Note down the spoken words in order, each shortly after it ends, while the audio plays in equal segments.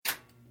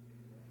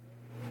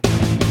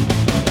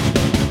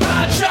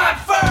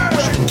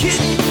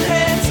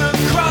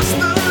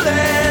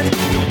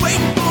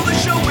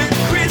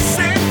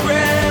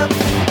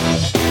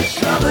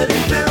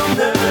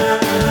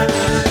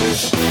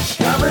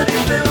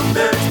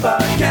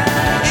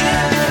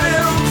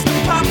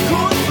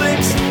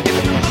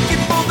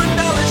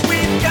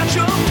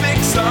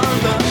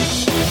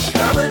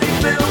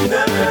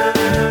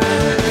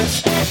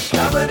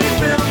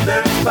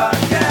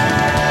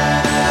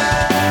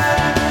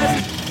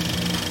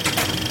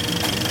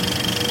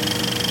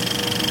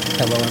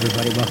Hello,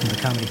 everybody. Welcome to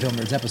Comedy Film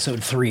Nerds,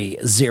 episode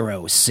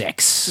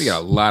 306. We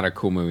got a lot of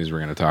cool movies we're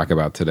going to talk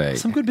about today.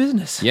 Some good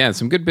business. Yeah,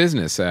 some good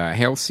business.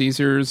 Hail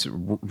Caesar's,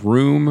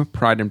 Room,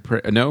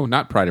 No,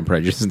 not Pride and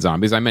Prejudice and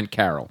Zombies. I meant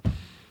Carol.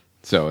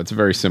 So it's a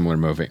very similar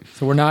movie.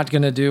 So we're just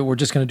going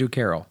to do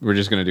Carol. We're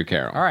just going to do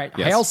Carol. All right.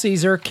 Yes. Hail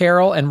Caesar,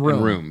 Carol, and Room.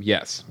 And Room,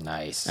 yes.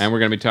 Nice. And we're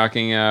going to be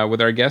talking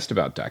with our guest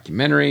about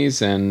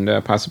documentaries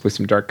and possibly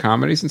some dark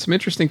comedies and some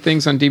interesting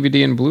things on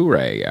DVD and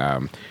Blu-ray.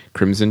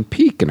 Crimson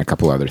Peak and a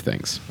couple other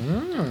things.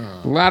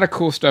 A lot of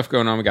cool stuff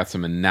going on. We got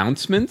some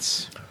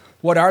announcements.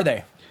 What are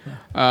they?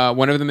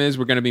 One of them is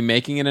we're going to be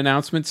making an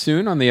announcement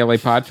soon on the LA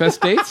Podfest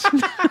dates.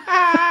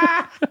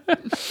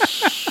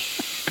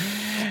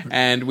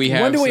 And we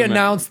have. When do we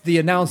announce the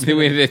announcement?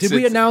 Did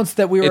we announce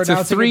that we were announcing it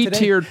today? It's a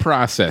three-tiered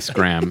process,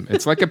 Graham.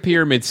 It's like a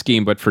pyramid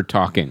scheme, but for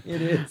talking.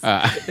 It is.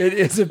 It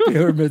is a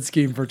pyramid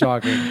scheme for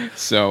talking.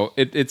 So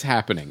it's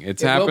happening.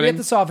 It's happening. We'll be at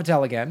the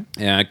Sofitel again.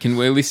 Can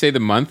we at least say the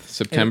month?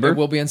 September? It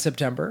will be in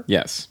September.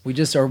 Yes.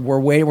 We're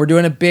waiting. We're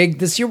doing a big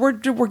this year. We're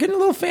getting a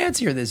little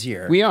fancier this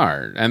year. We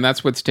are, and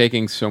that's what's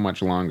taking so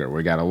much longer.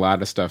 We got a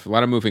lot of stuff, a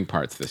lot of moving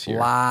parts this year.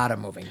 A lot of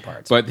moving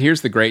parts. But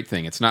here's the great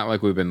thing: it's not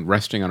like we've been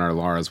resting on our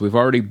laurels. We've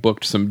already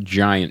booked some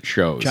giant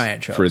shows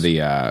for the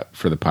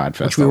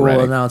Podfest, which we will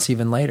announce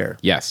even later.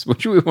 Yes,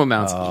 which we will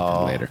announce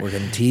even later. We're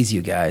going to tease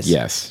you guys.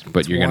 Yes,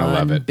 but you're going to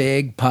love it.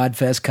 Big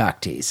Podfest cock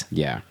tease.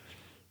 Yeah,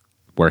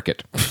 work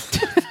it.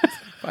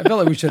 I feel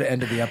like we should have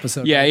ended the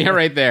episode. Yeah,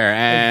 right there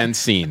and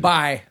scene.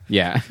 Bye.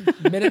 Yeah,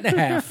 minute and a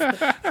half.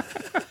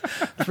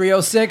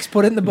 3:06.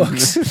 Put it in the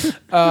books.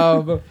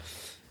 All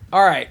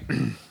right.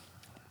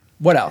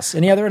 What else?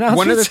 Any other announcements?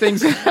 One of the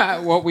things,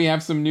 we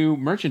have some new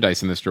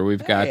merchandise in the store.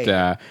 We've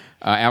got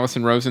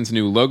Allison Rosen's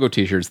new logo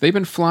T-shirts. They've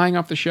been flying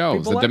off the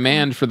shelves. The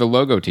demand for the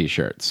logo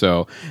T-shirt.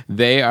 So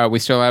we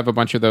still have a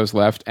bunch of those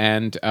left.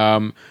 And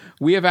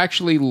we have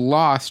actually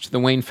lost the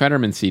Wayne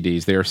Fetterman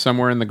CDs. They are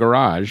somewhere in the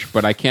garage,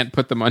 but I can't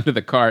put them under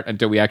the cart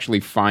until we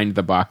actually find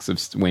the box of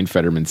Wayne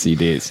Fetterman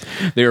CDs.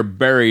 They are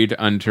buried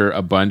under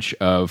a bunch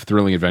of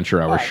Thrilling Adventure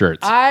Hour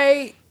shirts.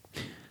 I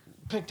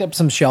picked up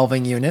some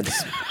shelving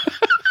units.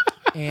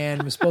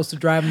 And was supposed to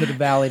drive them to the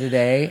valley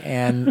today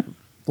and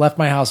left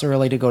my house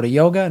early to go to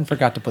yoga and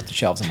forgot to put the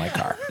shelves in my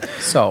car.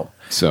 So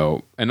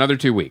another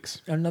 2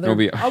 weeks.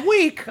 A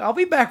week. I'll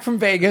be back from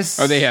Vegas.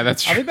 Oh, yeah,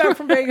 that's true. I'll be back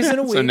from Vegas in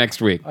a week. So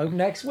next week.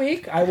 Next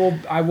week, I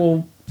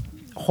will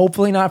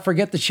hopefully not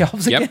forget the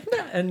shelves again.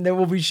 And there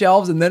will be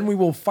shelves, and then we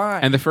will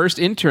find. And the first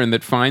intern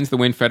that finds the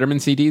Wayne Fetterman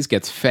CDs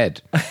gets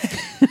fed.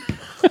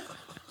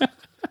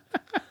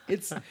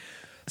 It's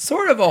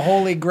sort of a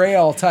holy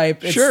grail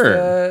type. It's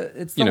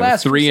it's the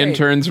last 3 crusade.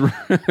 interns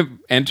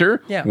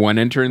enter, 1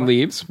 intern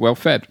leaves, well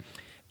fed.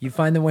 You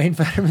find the Wayne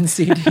Fetterman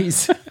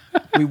CDs,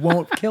 we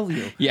won't kill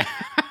you. Yeah.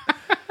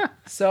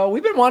 So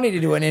we've been wanting to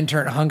do an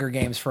intern Hunger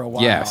Games for a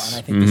while, and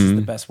I think this is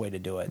the best way to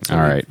do it. So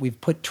all right.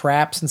 We've put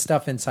traps and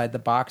stuff inside the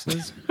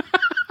boxes.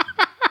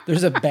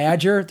 There's a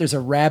badger. There's a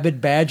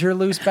rabid badger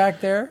loose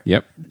back there.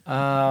 Yep.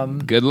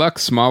 Good luck,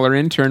 smaller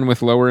intern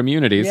with lower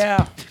immunities.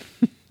 Yeah.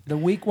 The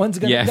weak one's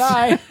going to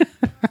die.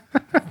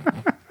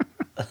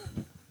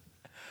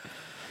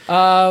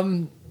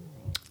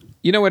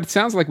 You know what? It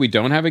sounds like we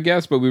don't have a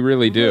guest, but we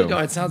really do. No,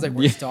 it sounds like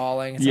we're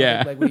stalling. It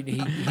sounds like he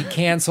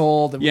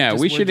canceled. And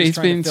we should. He's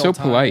been so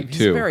polite,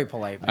 too. He's very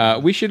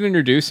polite. We should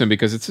introduce him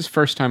because it's his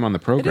first time on the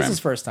program. It is his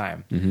first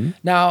time. Mm-hmm.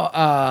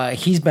 Now,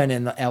 he's been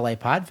in the LA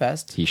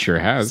Podfest. He sure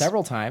has.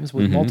 Several times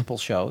with multiple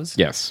shows.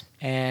 Yes.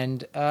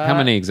 And how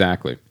many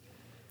exactly?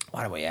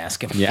 Why don't we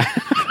ask him? Yeah.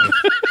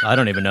 I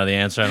don't even know the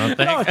answer, I don't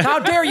think. No, how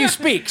dare you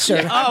speak,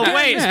 sir? Oh,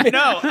 wait.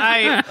 No,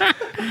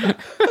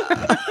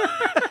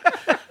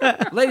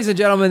 Ladies and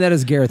gentlemen, that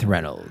is Gareth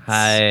Reynolds.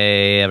 Hi,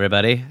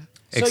 everybody.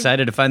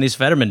 Excited to find these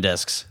Fetterman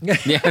discs.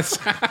 Yes.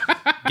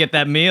 Get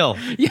that meal.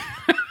 Yeah.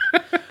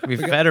 We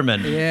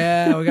Fetterman.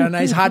 Yeah, we got a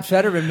nice hot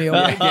Fetterman meal.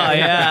 Oh,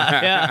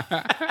 yeah.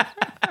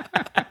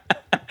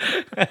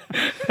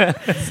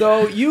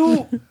 So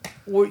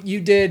you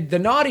did the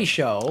Naughty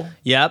Show.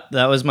 Yep,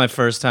 that was my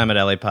first time at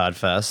LA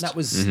Podfest. That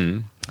was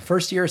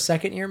first year,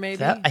 second year,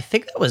 maybe? I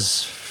think that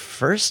was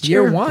first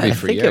year. Year 1. I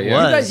think it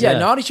was. You guys,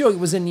 Naughty Show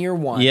was in year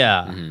 1.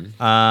 Yeah.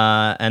 Mm-hmm.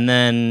 And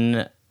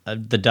then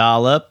the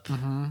Dollop.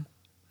 Mm-hmm.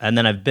 And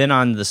then I've been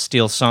on the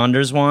Steele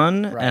Saunders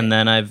one, and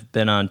then I've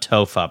been on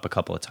Tofop a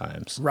couple of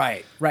times.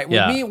 Right.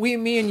 Well,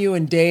 me and you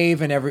and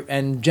Dave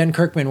and Jen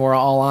Kirkman were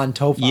all on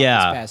Tofop this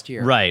past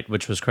year. Right,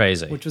 which was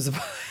crazy. Which was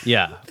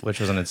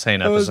which was an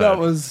insane episode. That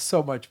was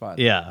so much fun.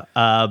 Yeah,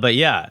 but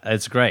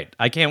it's great.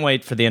 I can't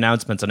wait for the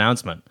announcement.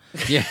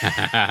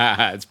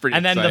 Yeah, it's pretty.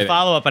 And then exciting. the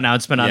follow-up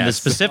announcement on the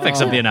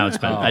specifics of the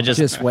announcement. I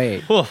just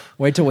wait. Oof.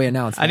 Wait till we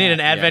announce. I need an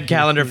advent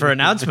calendar for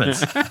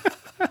announcements.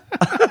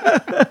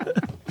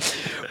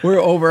 We're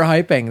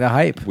overhyping the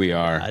hype. We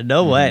are.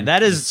 No way.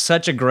 That is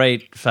such a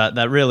great.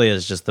 That really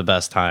is just the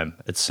best time.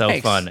 It's so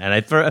Thanks. fun, and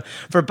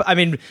I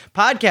mean,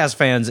 podcast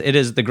fans, it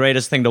is the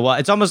greatest thing to watch.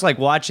 It's almost like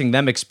watching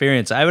them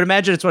experience. I would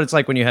imagine it's what it's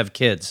like when you have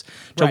kids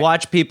to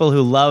watch people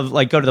who love,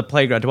 like, go to the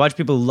playground, to watch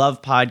people who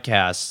love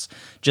podcasts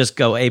just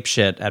go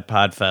apeshit at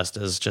Podfest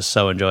is just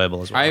so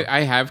enjoyable as well.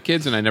 I have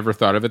kids, and I never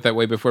thought of it that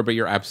way before, but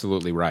you're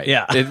absolutely right.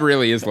 Yeah. It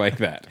really is like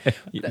that.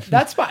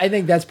 I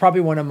think that's probably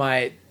one of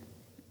my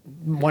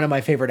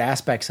favorite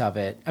aspects of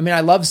it. I mean, I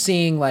love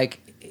seeing, like,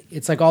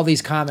 it's like all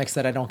these comics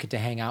that I don't get to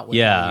hang out with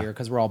all year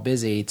because we're all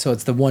busy. So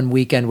it's the one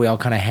weekend we all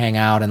kind of hang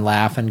out and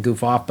laugh and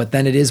goof off. But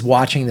then it is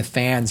watching the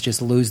fans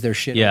just lose their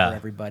shit over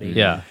everybody.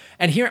 Yeah.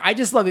 And here, I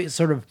just love it,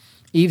 sort of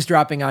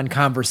eavesdropping on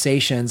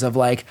conversations of,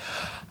 like,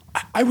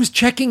 I was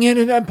checking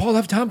in and Paul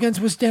F. Tompkins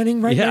was standing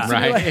right next to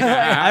me. Like,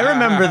 I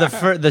remember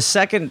the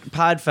second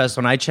Podfest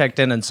when I checked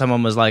in and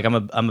someone was like, I'm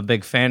a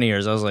big fan of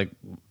yours. I was like,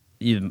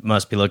 you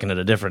must be looking at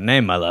a different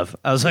name, my love.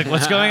 I was like,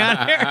 what's going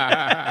on here?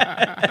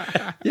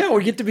 Yeah,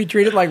 we get to be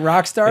treated like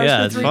rock stars for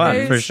 3 it's fun,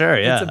 days. for sure,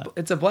 yeah.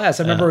 It's a blast.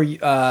 I remember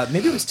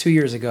maybe it was 2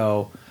 years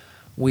ago,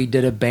 we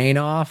did a Bane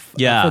off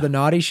for the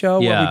Naughty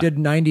Show where we did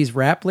 90s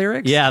rap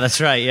lyrics. Yeah,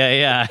 that's right.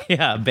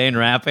 Yeah. Bane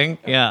rapping.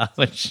 Yeah,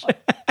 which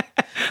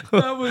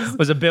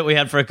was a bit we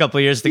had for a couple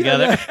of years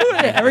together.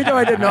 Every time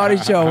I did Naughty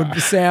Show,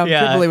 Sam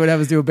Tripoli would have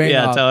us do a Bane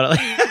off. Yeah, totally.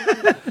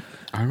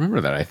 I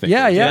remember that, I think.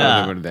 Yeah.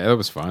 That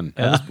was fun.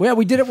 Yeah,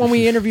 we did it when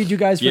we interviewed you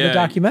guys for the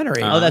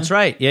documentary. Oh, that's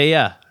right.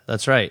 Yeah.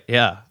 That's right.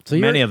 Yeah. So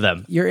many of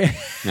them. You're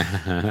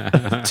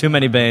Too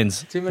many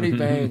Banes. Too many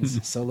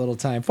Banes. So little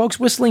time. Folks,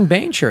 Whistling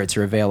Bane shirts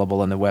are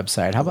available on the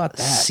website. How about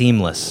that?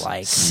 Seamless.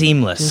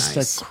 Seamless.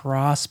 Just a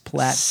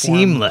cross-platform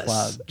Seamless.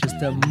 plug.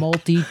 Just a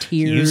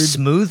multi-tiered, You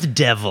smooth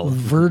devil.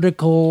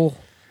 vertical.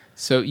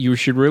 So you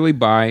should really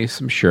buy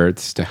some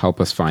shirts to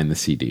help us find the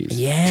CDs.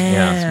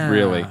 Yeah.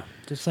 Really.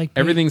 Just like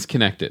Everything's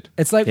connected.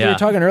 It's like we were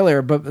talking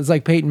earlier, but it's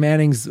like Peyton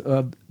Manning's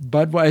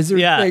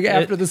Budweiser thing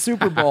after the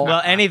Super Bowl.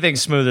 Well, anything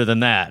smoother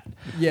than that.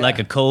 Yeah. Like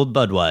a cold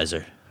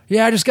Budweiser.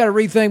 Yeah, I just got to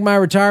rethink my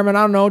retirement.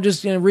 I don't know,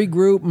 just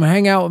regroup and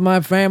hang out with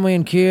my family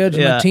and kids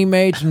and my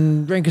teammates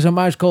and drinking some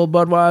ice cold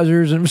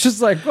Budweisers. And it's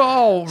just like,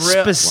 oh,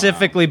 really?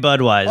 Specifically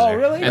Budweiser. Oh,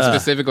 really? And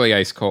specifically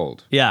ice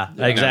cold. Yeah,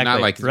 exactly.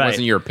 Not like it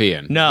wasn't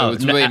European. No.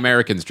 It's really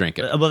Americans drink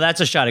it. Well,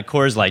 that's a shot at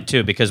Coors Light,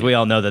 too, because we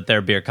all know that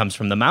their beer comes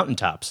from the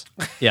mountaintops.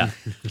 Yeah.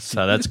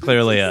 So that's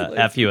clearly a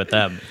F you at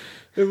them.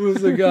 It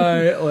was a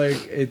guy,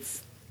 like,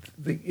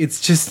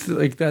 it's just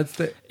like,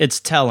 It's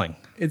telling.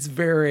 It's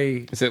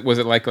very... Was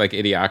it like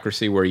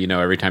Idiocracy, where,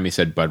 every time he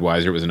said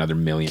Budweiser, it was another $1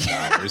 million?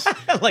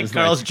 Like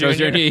Carl's Jr.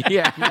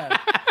 Yeah.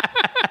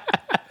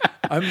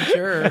 I'm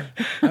sure.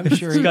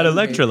 He's got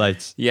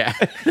electrolytes. Yeah.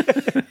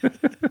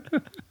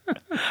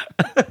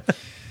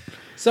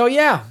 So,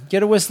 yeah,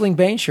 get a Whistling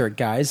Bane shirt,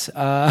 guys.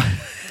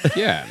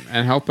 Yeah,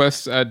 and help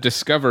us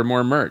discover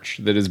more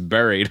merch that is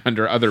buried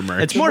under other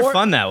merch. It's more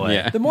fun that way.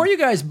 Yeah. The more you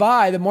guys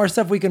buy, the more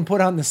stuff we can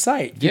put on the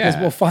site. Because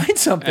we'll find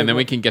something. And then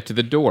we can get to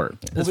the door.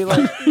 We'll be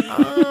like,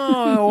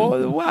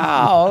 oh,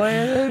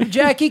 wow,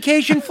 Jackie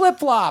Cation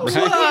flip-flops.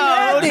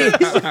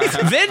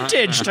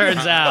 Vintage,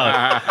 turns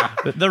out.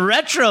 The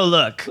retro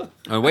look.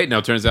 Oh, wait, no,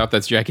 it turns out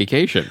that's Jackie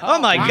Cation. Oh,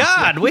 my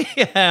God. We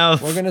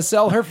have... We're going to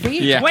sell her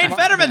feet. Yeah. Wayne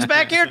Fetterman's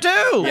back here,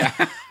 too.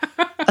 Yeah.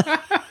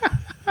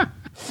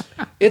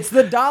 It's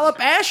the Dollop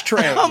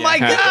ashtray. Oh, my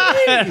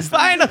God.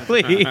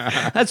 Finally.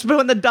 That's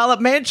when the Dollop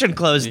Mansion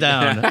closed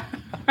down.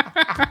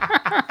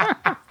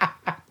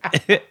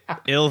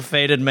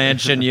 Ill-fated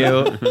mansion,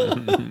 you.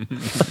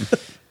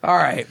 All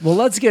right. Well,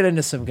 let's get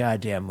into some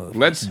goddamn movies.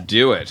 Let's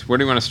do it. Where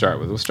do you want to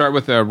start with? We'll start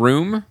with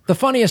Room. The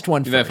funniest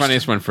one first. The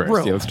funniest one first.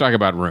 Room. Yeah, let's talk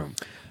about Room.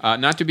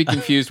 Not to be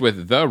confused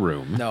with The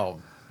Room.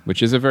 No.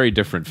 Which is a very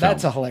different film.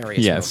 That's a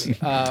hilarious movie.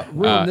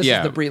 Room, this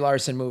is the Brie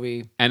Larson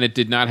movie. And it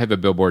did not have a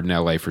billboard in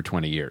L.A. for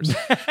 20 years.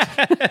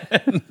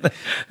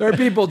 There are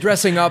people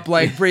dressing up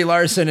like Brie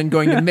Larson and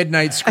going to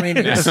midnight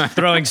screenings.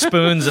 Throwing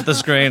spoons at the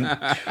screen.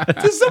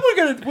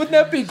 Wouldn't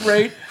that be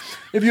great?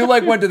 If you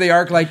went to the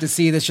ArcLight to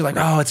see this, you're like,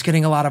 oh, it's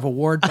getting a lot of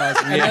award buzz.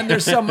 And then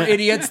there's some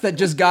idiots that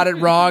just got it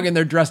wrong and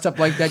they're dressed up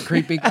like that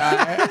creepy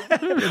guy.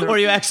 Or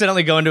you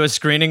accidentally go into a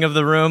screening of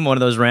The Room, one of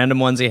those random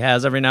ones he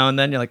has every now and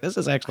then. You're like, this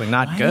is actually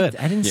not good.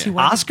 I didn't see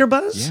why. Oscar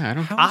buzz? Yeah, I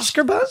don't.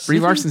 Oscar buzz?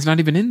 Brie Larson's not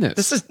even in this.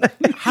 This is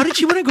How did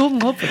she win a Golden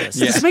Globe for this?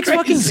 This makes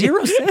fucking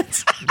zero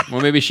sense. Well,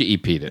 maybe she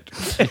EP'd it.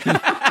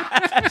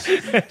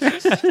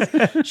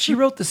 She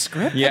wrote the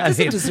script? Yeah, That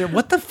doesn't deserve,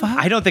 what the fuck?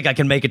 I don't think I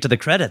can make it to the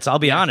credits. I'll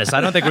be honest. I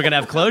don't think we're going to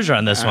have closure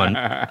on this one.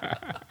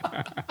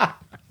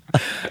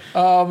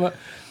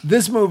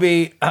 This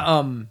movie,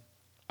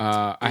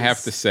 I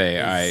have to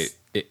say,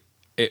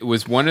 it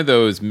was one of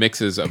those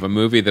mixes of a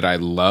movie that I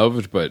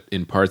loved, but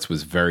in parts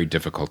was very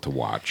difficult to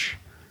watch.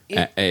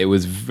 It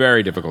was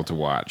very difficult to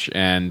watch.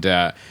 And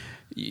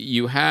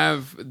you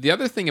have... The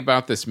other thing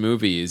about this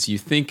movie is you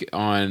think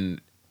on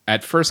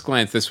at first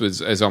glance, this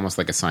is almost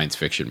like a science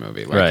fiction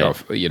movie. Like,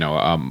 Right.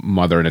 a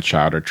mother and a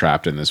child are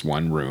trapped in this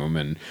one room,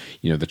 and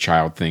the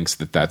child thinks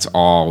that that's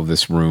all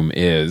this room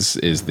is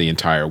the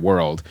entire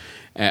world.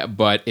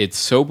 But it's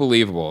so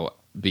believable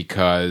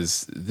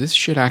because this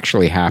shit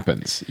actually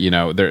happens.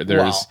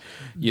 There's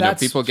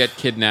people get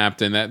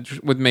kidnapped, and that's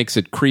what makes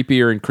it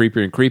creepier and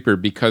creepier and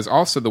creepier. Because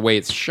also the way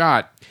it's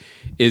shot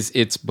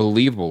it's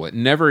believable. It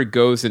never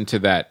goes into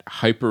that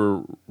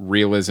hyper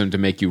realism to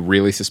make you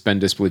really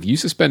suspend disbelief. You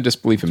suspend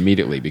disbelief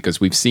immediately because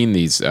we've seen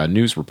these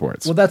news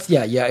reports. Well, that's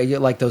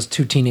like those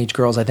 2 teenage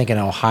girls, I think in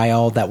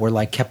Ohio, that were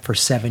like kept for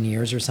 7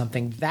 years or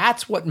something.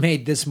 That's what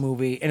made this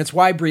movie, and it's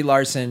why Brie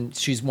Larson,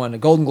 she's won a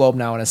Golden Globe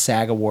now and a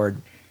SAG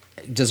award,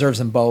 deserves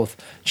them both.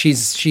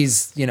 She's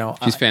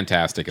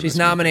fantastic. She's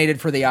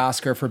nominated for the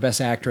Oscar for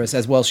Best Actress,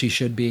 as well she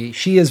should be.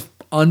 She is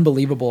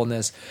unbelievable in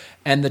this.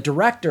 And the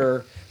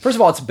director, first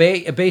of all, it's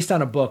based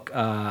on a book.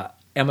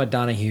 Emma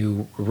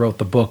Donoghue wrote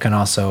the book and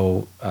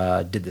also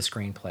did the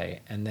screenplay.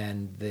 And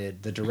then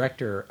the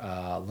director,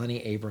 Lenny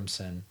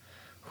Abramson,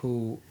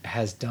 who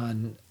has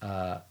done,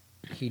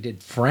 he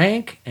did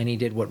Frank, and he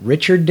did what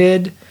Richard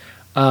did.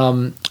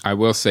 I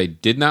will say,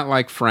 did not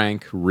like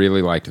Frank,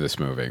 really liked this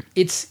movie.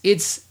 It's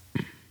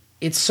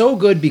so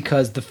good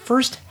because the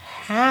first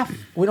half,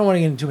 we don't want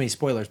to get into too many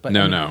spoilers, but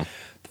no.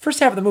 The first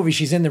half of the movie,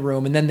 she's in the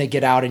room, and then they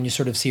get out, and you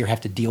sort of see her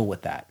have to deal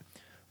with that,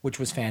 which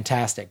was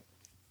fantastic.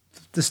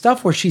 The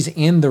stuff where she's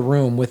in the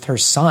room with her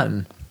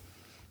son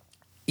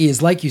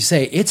is, like you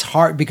say, it's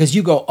hard because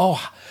you go,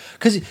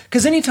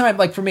 because anytime,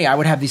 like for me, I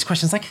would have these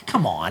questions like,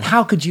 come on,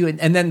 how could you?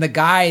 And then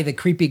the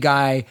creepy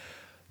guy,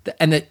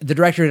 and the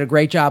director did a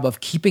great job of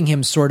keeping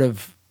him sort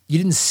of, you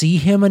didn't see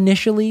him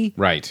initially.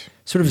 Right.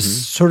 Sort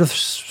of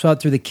saw it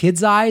through the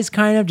kid's eyes,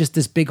 kind of, just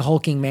this big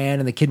hulking man,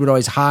 and the kid would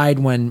always hide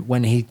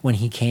when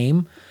he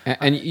came.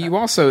 And you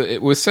also,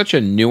 it was such a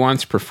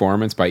nuanced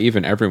performance by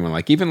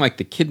everyone, even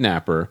the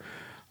kidnapper,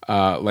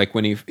 like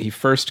when he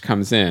first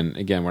comes in.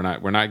 Again,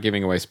 we're not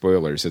giving away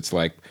spoilers. It's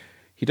like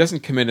he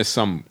doesn't come in as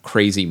some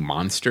crazy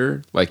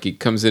monster. Like he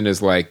comes in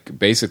as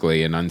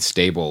basically an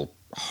unstable,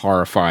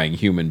 horrifying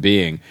human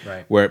being,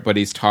 right? But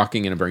he's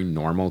talking in a very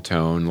normal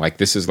tone. Like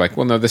this is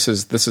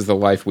this is the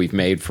life we've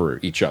made for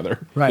each other.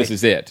 Right. This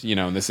is it.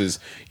 And this is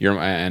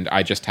and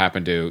I just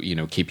happen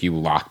to keep you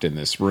locked in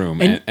this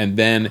room, and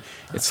then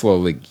it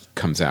slowly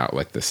comes out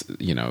like this.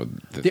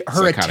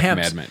 Her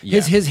attempts,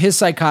 his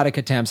psychotic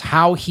attempts,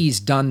 how he's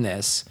done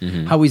this,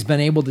 how he's been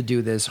able to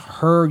do this.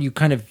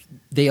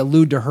 They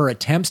allude to her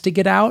attempts to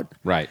get out,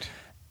 right?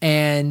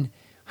 And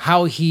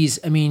how he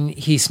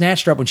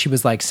snatched her up when she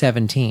was like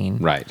 17.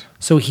 Right.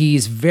 So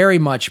he's very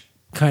much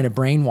kind of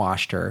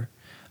brainwashed her.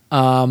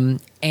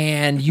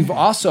 And you've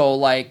also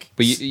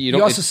but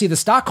you also see the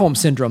Stockholm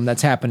syndrome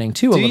that's happening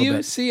too a little bit. Do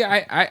you see?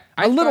 I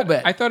little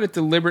bit. I thought it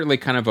deliberately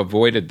kind of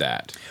avoided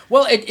that.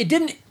 Well, it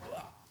didn't.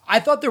 I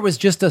thought there was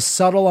just a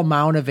subtle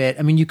amount of it.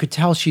 I mean, you could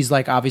tell she's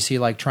obviously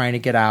trying to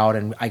get out,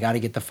 and I got to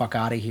get the fuck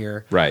out of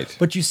here. Right.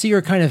 But you see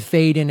her kind of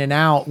fade in and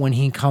out when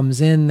he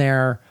comes in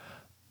there.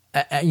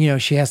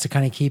 She has to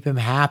kind of keep him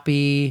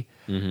happy.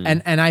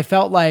 And I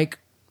felt like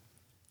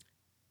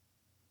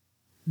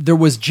there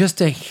was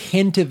just a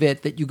hint of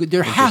it that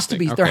there has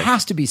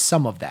to be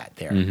some of that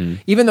there.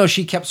 Even though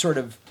she kept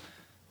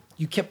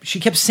she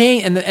kept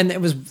saying, and it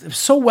was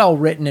so well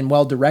written and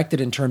well directed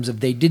in terms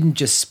of they didn't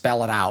just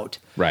spell it out.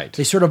 Right.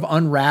 They sort of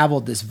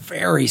unraveled this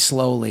very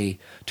slowly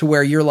to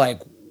where you're like,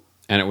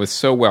 and it was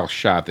so well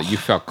shot that you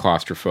felt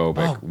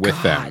claustrophobic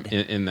with them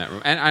in that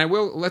room. And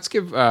let's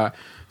give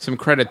some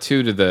credit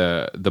too to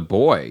the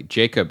boy,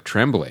 Jacob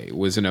Tremblay,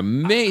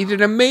 he did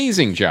an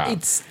amazing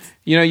job.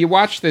 You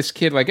watch this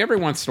kid every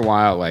once in a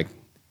while,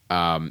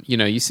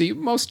 you see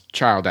most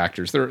child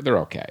actors, they're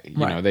okay.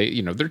 Right.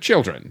 They're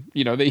children.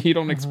 You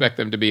don't expect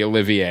them to be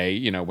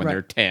Olivier, when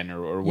they're 10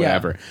 or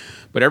whatever. Yeah.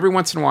 But every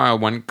once in a while,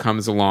 one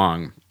comes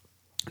along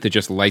that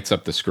just lights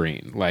up the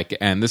screen.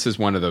 And this is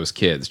one of those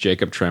kids,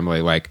 Jacob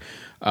Tremblay.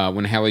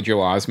 When Haley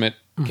Joel Osment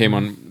came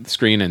on the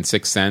screen in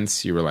Sixth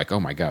Sense, you were like, oh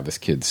my God, this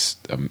kid's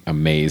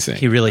amazing.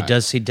 He really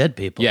does see dead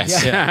people.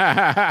 Yes.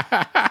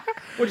 Yeah.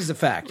 Which is a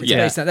fact. It's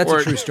based on, a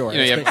true story.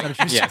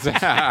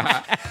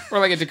 Or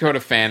like a Dakota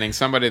Fanning,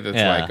 somebody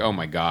that's oh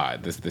my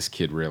God, this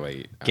kid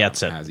really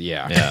gets it.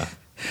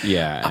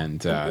 Yeah, and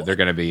they're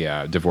going to be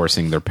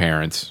divorcing their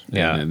parents.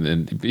 Yeah,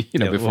 and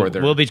before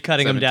they're we'll be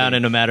cutting 17. Them down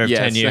in a matter of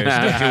 10 years.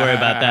 Don't you worry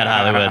about that,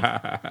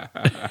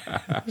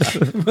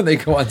 Hollywood. When they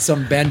go on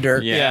some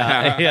bender.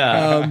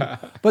 Yeah.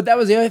 But that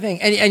was the other thing,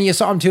 and you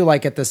saw him too,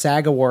 at the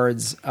SAG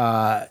Awards.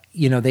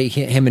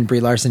 Him and Brie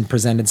Larson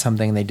presented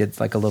something. And they did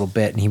a little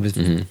bit, and he was,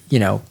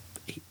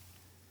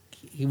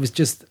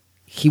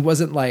 he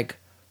wasn't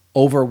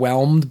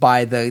overwhelmed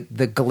by the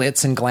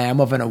glitz and glam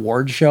of an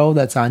award show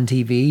that's on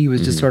TV. He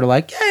was just sort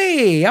of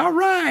hey, all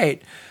right.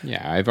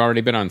 Yeah, I've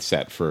already been on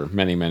set for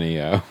many,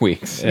 many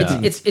weeks. Yeah.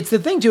 It's the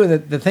thing too.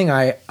 The thing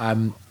I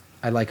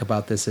like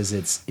about this is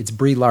it's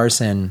Brie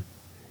Larson.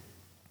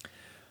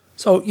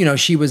 So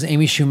she was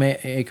Amy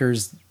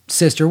Schumacher's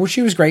sister, well,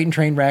 she was great in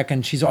Trainwreck,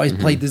 and she's always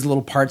played these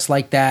little parts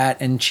like that.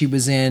 And she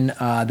was in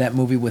that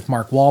movie with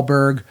Mark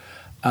Wahlberg,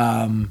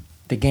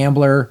 The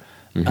Gambler.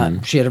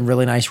 She had a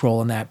really nice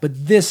role in that.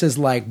 But this is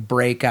like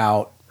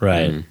breakout.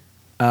 Right.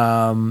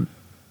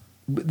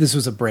 This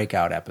was a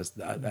breakout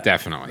episode.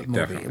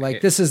 Definitely.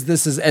 Like this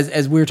is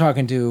as we were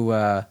talking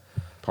to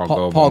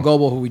Paul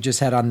Goebel, who we just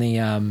had on the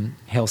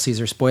Hail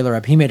Caesar spoiler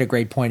up. He made a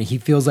great point. He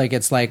feels like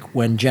it's like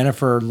when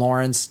Jennifer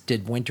Lawrence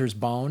did Winter's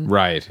Bone.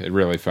 Right. It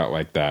really felt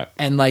like that.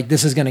 And like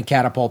this is going to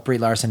catapult Brie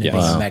Larson into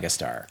being a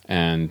megastar.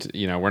 And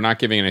we're not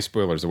giving any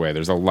spoilers away.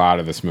 There's a lot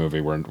of this movie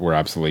we're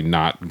absolutely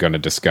not going to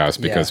discuss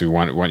because we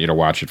want you to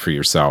watch it for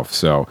yourself.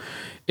 So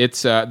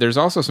it's there's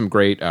also some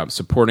great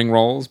supporting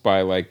roles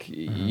by like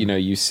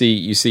you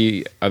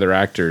see other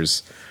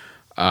actors.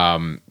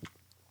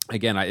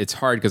 Again, it's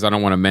hard because I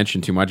don't want to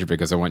mention too much of it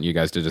because I want you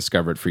guys to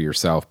discover it for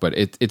yourself. But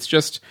it's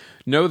just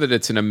know that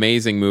it's an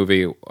amazing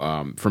movie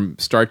from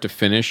start to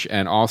finish.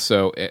 And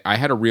also, I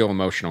had a real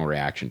emotional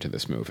reaction to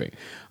this movie.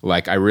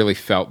 Like, I really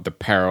felt the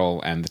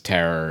peril and the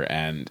terror.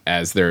 And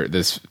as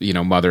this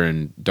mother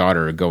and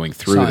daughter are going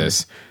through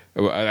this.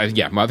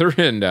 Mother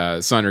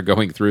and son are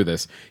going through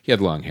this. He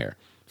had long hair.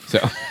 So...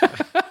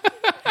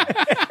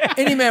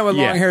 Any man with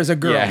long hair is a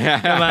girl.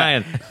 Come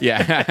on.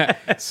 Yeah.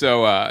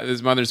 So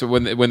his mother, so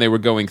when they were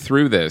going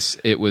through this,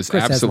 it was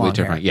Chris absolutely has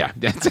long terrifying.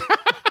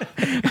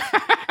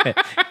 Yeah.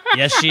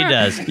 Yes, she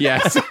does.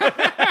 Yes.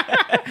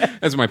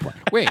 That's my point.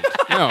 Wait,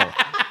 no.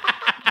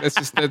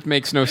 That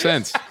makes no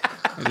sense.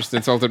 I just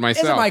insulted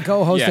myself. Isn't my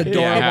co-host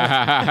adorable?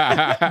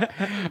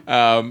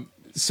 Yeah.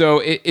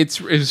 So it's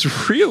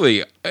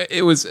really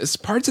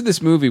parts of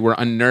this movie were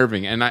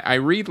unnerving, and I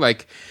read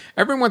like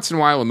every once in a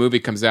while a movie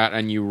comes out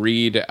and you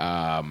read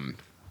a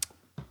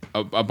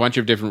bunch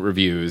of different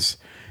reviews,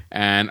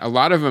 and a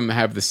lot of them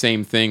have the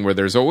same thing where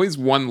there's always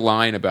one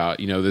line about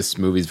this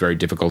movie is very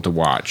difficult to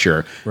watch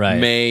or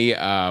may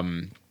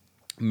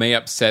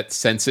upset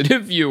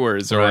sensitive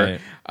viewers or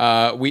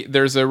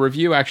there's a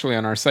review actually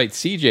on our site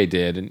CJ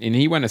did and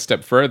he went a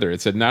step further.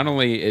 It said not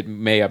only it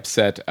may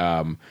upset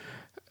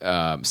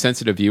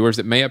sensitive viewers,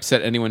 it may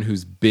upset anyone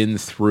who's been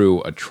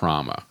through a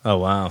trauma. Oh,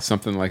 wow.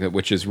 Something like that,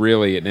 which is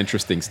really an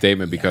interesting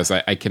statement because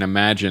I can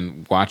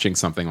imagine watching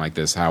something like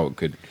this, how it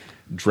could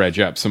dredge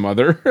up some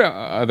other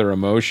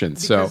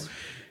emotions. So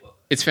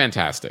it's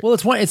fantastic. Well,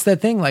 it's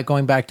that thing like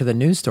going back to the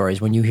news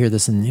stories. When you hear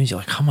this in the news, you're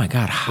like, oh my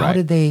God, how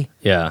did they...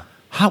 Yeah.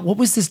 What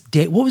was this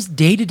day? What was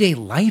day-to-day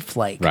life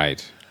like?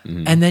 Right.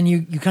 Mm-hmm. And then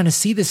you kind of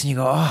see this and you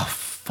go, oh,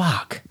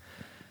 fuck.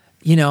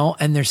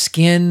 And their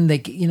skin, they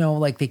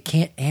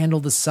can't handle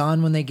the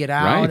sun when they get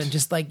out, and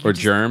just like or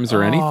germs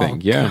or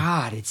anything. Yeah,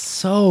 God, it's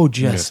so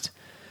just,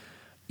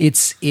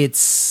 it's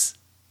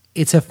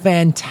a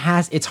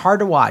fantastic. It's hard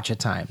to watch at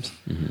times,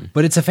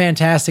 but it's a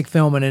fantastic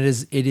film, and it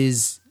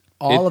is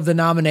all of the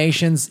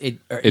nominations.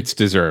 It's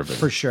deserving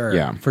for sure.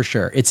 Yeah, for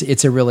sure.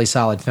 It's a really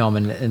solid film,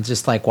 and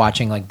just like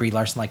watching like Brie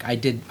Larson, like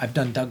I've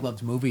done Doug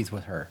Love's movies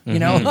with her.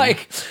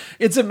 Like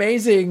it's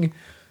amazing.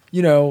 I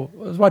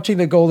was watching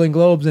the Golden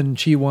Globes and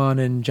she won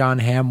and John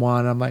Hamm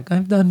won. I'm like,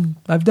 I've done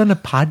a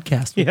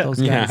podcast with those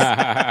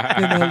guys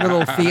in a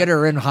little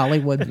theater in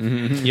Hollywood.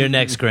 You're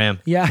next, Graham.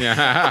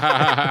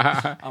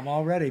 Yeah. I'm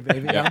all ready,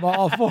 baby. Yeah. I'm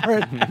all for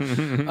it.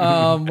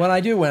 When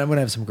I do win, I'm going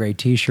to have some great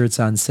T-shirts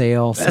on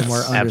sale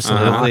somewhere under some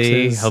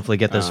boxes. Hopefully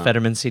get those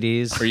Fetterman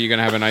CDs. Are you going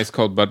to have a nice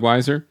cold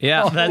Budweiser?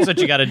 Yeah, that's what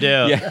you got to do.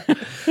 Yeah.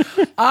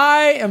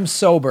 I am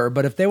sober,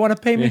 but if they want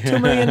to pay me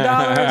 $2 million,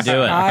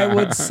 I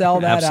would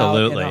sell that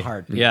out in a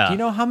heartbeat. Yeah. Do you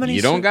know how many?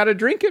 You don't got to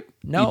drink it.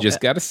 No. You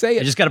just got to say it.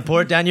 You just got to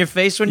pour it down your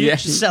face when you're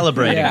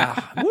celebrating.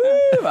 Yeah. Woo.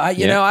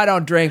 I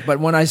don't drink, but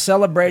when I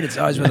celebrate, it's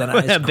always with an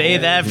ice cold.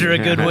 Bathe after a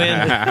good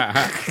win.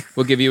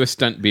 We'll give you a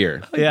stunt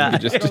beer. Yeah. I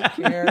don't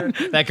care.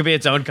 That could be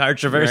its own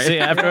controversy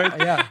afterwards.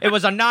 Yeah. It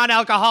was a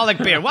non-alcoholic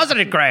beer, wasn't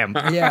it, Graham?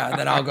 Yeah, and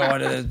then I'll go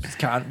into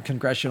the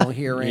congressional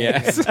hearing.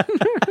 Yes.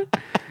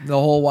 The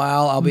whole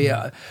while I'll be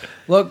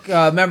look,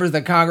 members of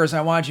the Congress,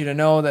 I want you to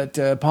know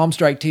that Palm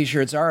Strike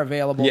T-shirts are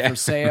available for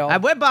sale.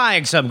 We're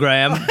buying some,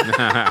 Graham.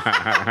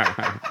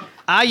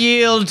 I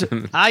yield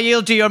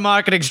to your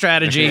marketing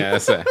strategy.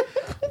 Yes.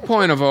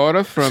 Point of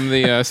order from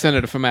the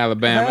senator from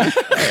Alabama.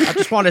 I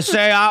just want to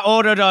say I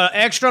ordered an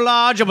extra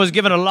large and was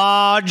given a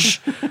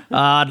large.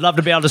 I'd love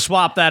to be able to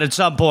swap that at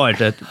some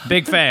point.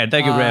 Big fan.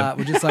 Thank you, Graham.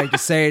 We'd just like to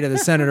say to the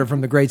senator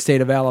from the great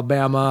state of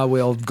Alabama,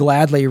 we'll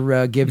gladly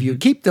give you,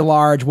 keep the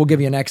large, we'll give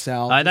you an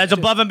XL. That's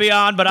above and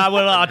beyond, but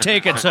I'll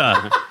take it,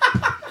 sir.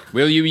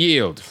 Will you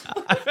yield?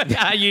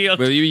 I yield.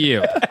 Will you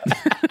yield?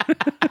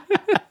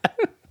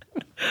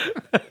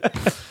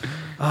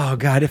 Oh,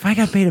 God, if I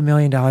got paid $1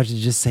 million to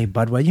just say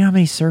Budweiser, you know how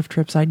many surf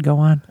trips I'd go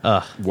on?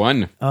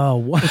 One. Oh,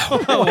 wow.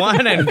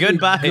 One and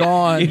goodbye.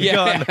 Gone.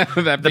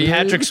 The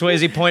Patrick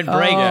Swayze Point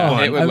Break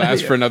one. It would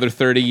last for another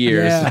 30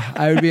 years. Yeah,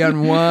 I would be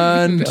on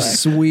one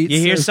sweet You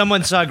hear surf.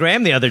 someone saw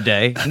Graham the other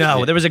day.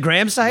 No, there was a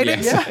Graham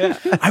sighting? Yeah.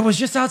 I was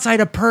just outside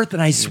of Perth,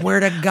 and I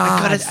swear to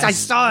God. I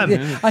saw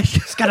him. I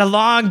He's got a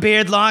long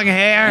beard, long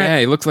hair. Yeah,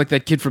 he looks like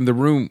that kid from The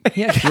Room.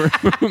 Yeah.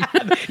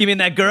 You mean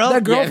that girl?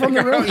 That girl from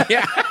The Room?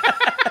 Yeah.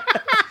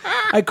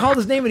 I called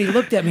his name and he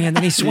looked at me and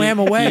then he swam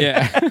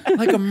away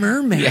like a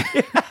mermaid.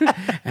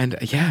 And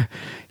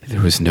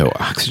there was no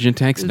oxygen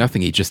tanks,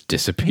 nothing. He just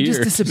disappeared. He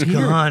just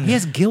disappeared. Gone. He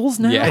has gills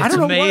now. Yeah, I don't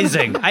know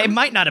amazing. It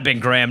might not have been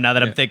Graham now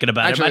that I'm thinking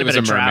about Actually, it. It might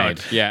have been a mermaid.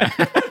 trout. Yeah.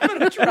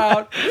 A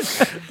trout.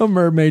 A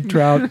mermaid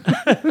trout.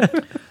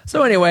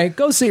 So anyway,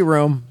 go see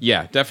Room.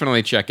 Yeah,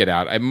 definitely check it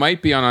out. It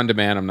might be on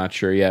demand. I'm not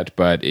sure yet,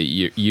 but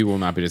you will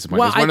not be disappointed.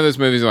 Well, it's one of those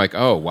movies like,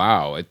 oh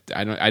wow,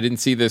 I didn't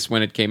see this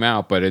when it came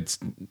out, but it's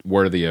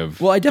worthy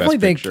of. Well, I definitely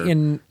Best think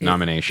Picture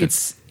nomination.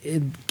 It's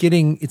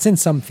in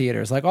some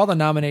theaters. Like all the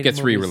nominated Gets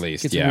movies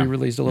re-released, Gets yeah.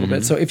 re-released a little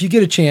bit. So if you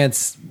get a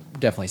chance,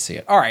 definitely see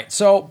it. All right,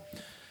 so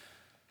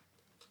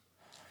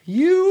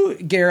you,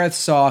 Gareth,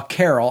 saw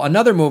Carol,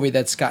 another movie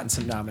that's gotten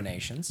some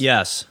nominations.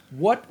 Yes.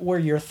 What were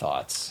your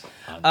thoughts?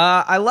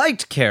 I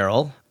liked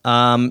Carol.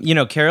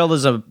 Carol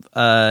is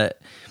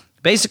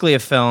basically a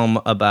film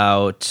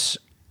about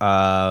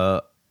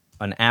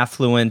an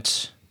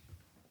affluent,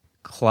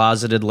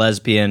 closeted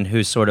lesbian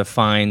who sort of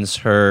finds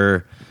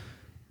her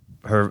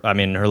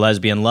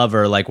lesbian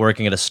lover like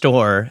working at a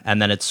store,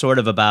 and then it's sort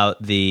of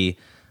about the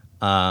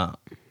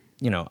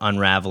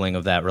unraveling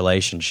of that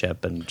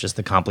relationship and just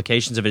the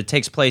complications of it. It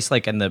takes place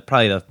like in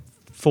probably the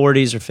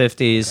 40s or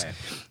 50s,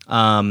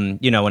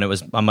 when it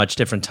was a much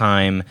different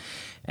time,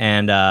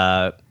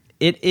 and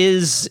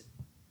it's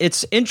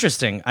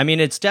interesting. I mean,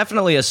 it's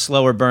definitely a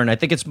slower burn. I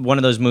think it's one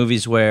of those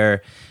movies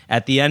where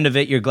at the end of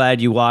it, you're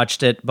glad you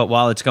watched it, but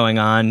while it's going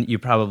on, I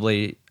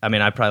probably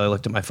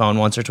looked at my phone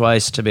once or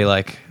twice to be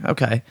like,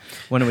 okay,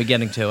 when are we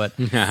getting to it?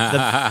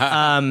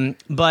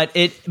 But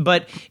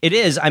it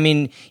is. I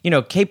mean,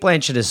 Cate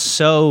Blanchett is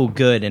so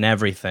good in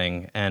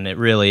everything, and it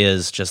really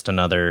is just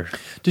another.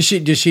 Does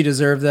she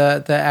deserve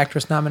the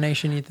actress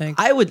nomination, you think?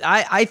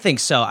 I think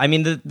so. I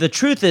mean, the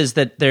truth is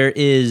that there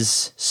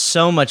is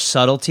so much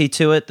subtlety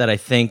to it that I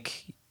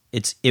think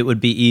it would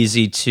be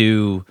easy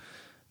to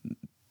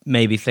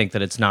maybe think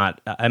that it's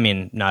not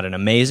an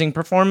amazing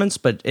performance,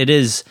 but it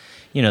is,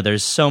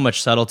 there's so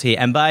much subtlety.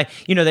 And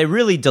they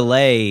really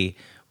delay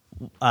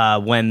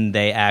when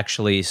they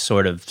actually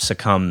sort of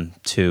succumb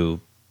to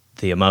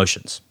the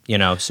emotions,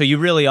 so you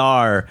really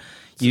are.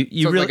 You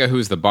Sounds really like a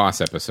Who's the Boss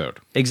episode.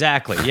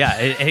 Exactly. Yeah,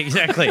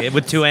 exactly.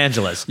 With two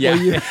Angelas.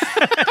 Yeah.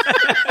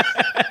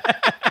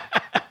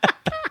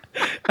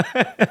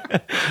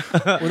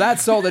 Well, that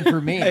sold it for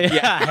me.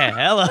 Yeah.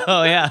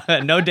 Hello. Yeah.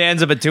 No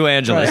Danza, but two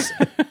Angelas.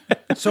 Right.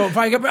 So if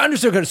I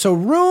understood good, so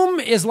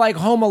Room is like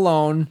Home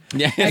Alone.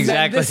 Yeah,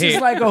 exactly. This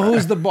is like a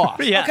Who's the Boss.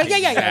 Yeah.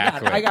 Okay, yeah.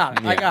 Exactly.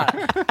 I got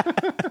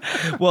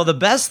it. Well, the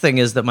best thing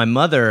is that my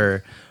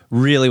mother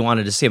really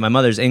wanted to see it. My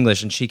mother's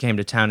English, and she came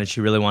to town, and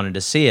she really wanted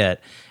to see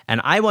it. And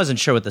I wasn't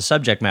sure what the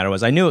subject matter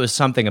was. I knew it was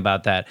something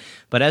about that.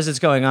 But as it's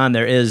going on,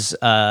 there is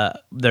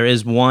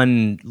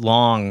one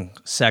long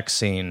sex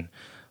scene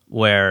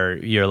where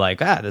you're like,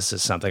 this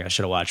is something I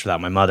should have watched without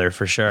my mother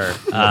for sure.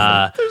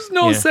 There's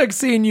no sex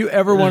scene you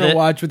ever want to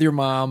watch with your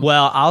mom.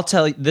 Well, I'll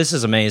tell you, this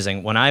is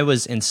amazing. When I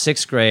was in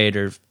 6th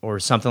grade or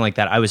something like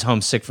that, I was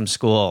homesick from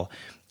school,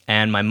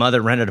 and my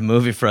mother rented a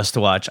movie for us to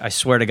watch. I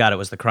swear to God, it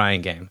was The Crying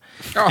Game.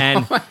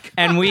 And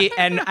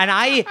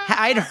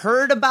I'd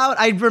heard about,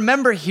 I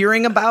remember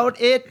hearing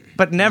about it,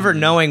 but never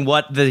knowing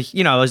what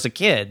I was a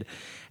kid.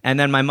 And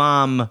then my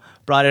mom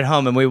brought it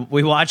home, and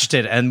we watched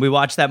it, and we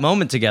watched that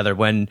moment together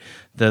when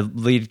the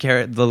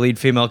lead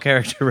female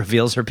character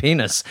reveals her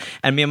penis,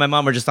 and me and my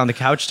mom were just on the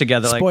couch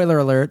together. Spoiler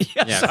alert!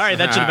 Yeah, yes. Sorry,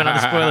 that should have been on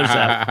the spoilers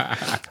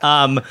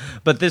app.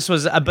 But this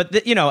was,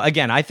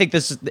 again, I think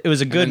it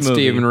was a good movie.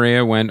 Steve and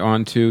Rhea went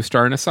on to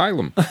star in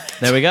Asylum.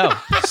 There we go.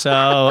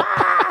 So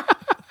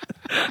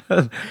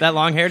that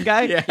long-haired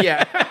guy,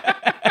 Yeah.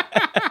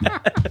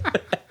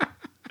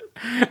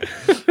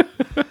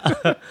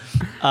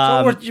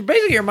 So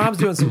basically, your mom's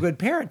doing some good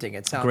parenting.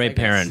 It sounds great like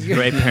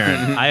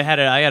parent. I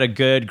had a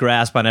good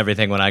grasp on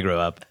everything when I grew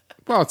up.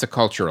 Well, it's a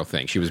cultural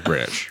thing. She was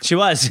British. She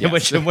was, yes.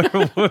 Which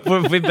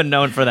we've been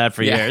known for that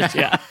for years.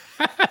 Yeah.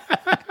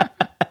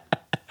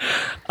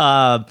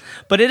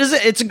 But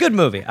it's a good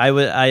movie.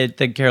 I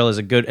think Carol is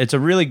it's a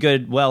really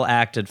good, well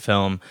acted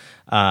film.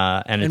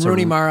 And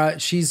Rooney Mara,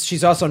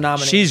 she's also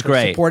nominated. She's for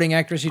great, supporting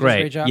actress. She does a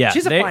great job. Yeah,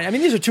 she's fine. I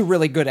mean, these are two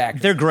really good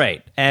actors. They're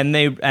great, and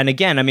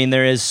again, I mean,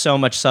 there is so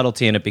much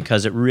subtlety in it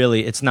because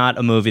it's not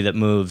a movie that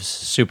moves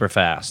super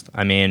fast.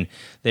 I mean,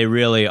 they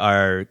really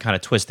are kind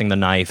of twisting the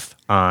knife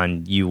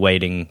on you,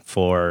 waiting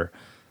for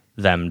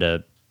them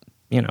to,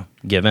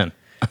 give in.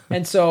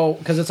 And so,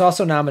 because it's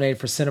also nominated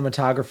for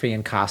cinematography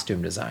and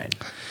costume design.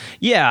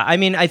 Yeah, I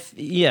mean, I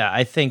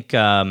think.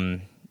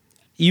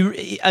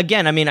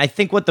 I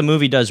think what the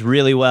movie does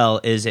really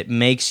well is it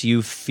makes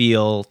you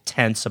feel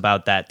tense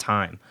about that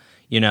time.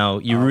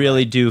 You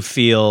really do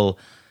feel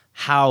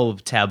how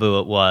taboo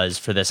it was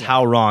for this,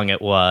 how wrong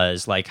it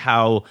was, like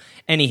how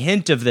any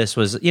hint of this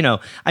was,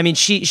 I mean,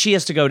 she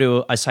has to go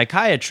to a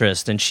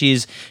psychiatrist, and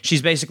she's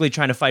basically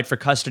trying to fight for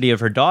custody of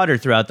her daughter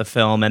throughout the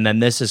film, and then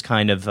this is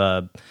kind of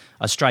a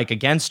strike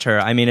against her.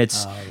 I mean,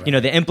 it's,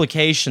 the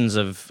implications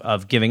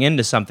of giving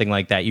into something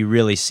like that, you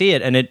really see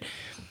it, and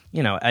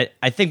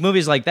I think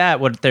movies like that,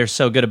 what they're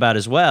so good about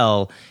as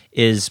well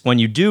is when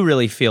you do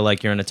really feel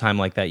like you're in a time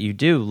like that, you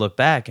do look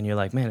back and you're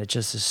like, man, it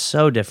just is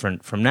so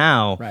different from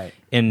now. Right.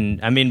 And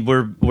I mean,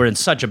 we're in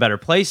such a better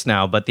place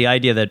now, but the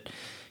idea that,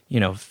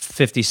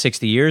 50,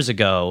 60 years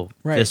ago,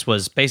 this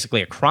was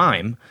basically a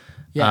crime.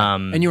 Yeah.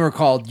 And you were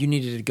called, you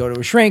needed to go to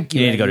a shrink.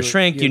 You needed to go to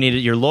shrink. You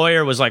needed, your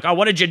lawyer was like, oh,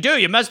 what did you do?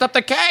 You messed up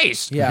the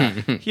case. Yeah.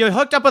 You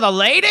hooked up with a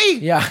lady?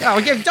 Yeah. Oh,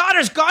 your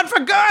daughter's gone for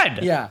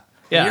good. Yeah.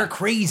 Yeah. You're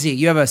crazy.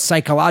 You have a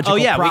psychological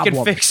problem. We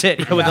can fix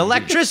it with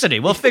electricity.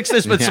 We'll fix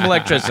this with some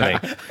electricity.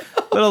 A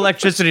little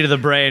electricity to the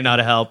brain ought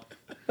to help.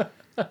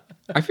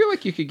 I feel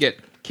like you could get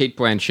Kate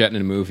Blanchett in a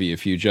movie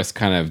if you just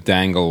kind of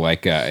dangle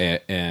like a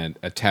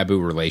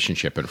taboo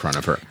relationship in front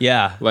of her.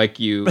 Yeah. Like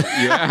you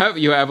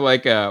have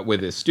like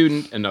with a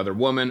student, another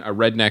woman, a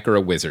redneck, or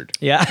a wizard.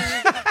 Yeah.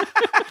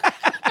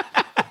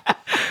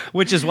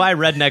 Which is why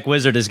Redneck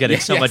Wizard is getting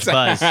so much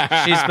buzz.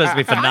 She's supposed to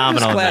be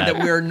phenomenal. I'm just glad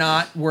that we're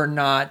not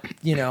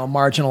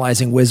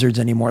marginalizing wizards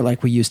anymore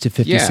like we used to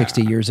 50,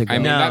 60 years ago. I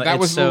mean, that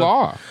was the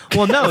law.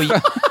 Well, no. you,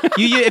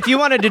 if you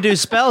wanted to do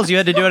spells, you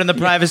had to do it in the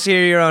privacy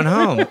of your own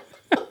home.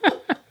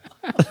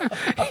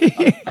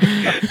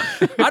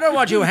 I don't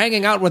want you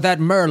hanging out with that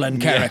Merlin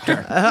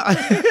character.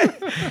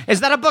 Is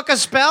that a book of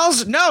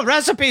spells? No,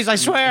 recipes, I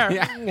swear.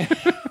 Yeah.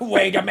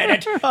 Wait a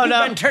minute. Oh,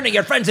 no. You've been turning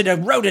your friends into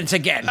rodents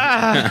again.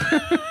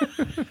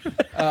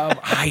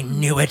 I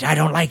knew it. I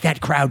don't like that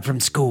crowd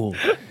from school.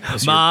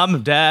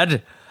 Mom,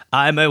 Dad,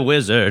 I'm a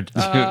wizard.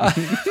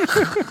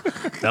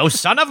 No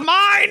son of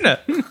mine.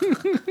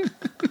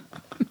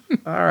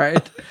 All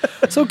right.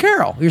 So,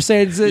 Carol, you're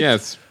saying it's a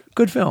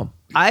good film.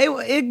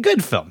 A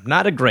good film,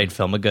 not a great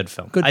film, a good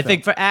film. I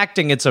think for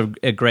acting, it's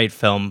a great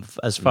film.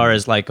 As far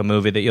as like a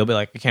movie that you'll be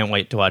like, I can't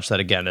wait to watch that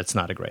again. It's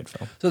not a great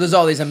film. So there's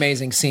all these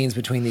amazing scenes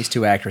between these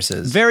two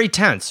actresses. Very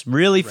tense.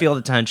 Really feel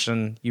the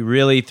tension. You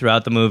really,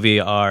 throughout the movie,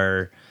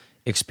 are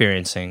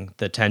experiencing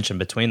the tension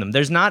between them.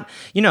 There's not,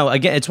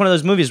 again, it's one of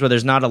those movies where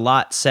there's not a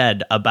lot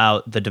said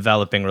about the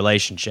developing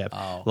relationship.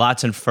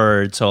 Lots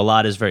inferred, so a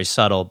lot is very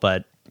subtle,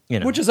 but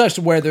which is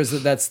actually where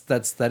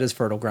that is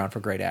fertile ground for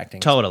great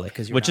acting. Totally,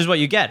 which is what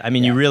you get. I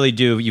mean, you really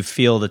do. You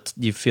feel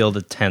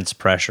the tense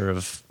pressure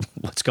of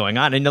what's going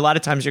on, and a lot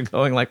of times you're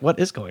going like, "What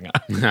is going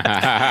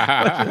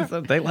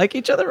on?" They like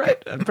each other,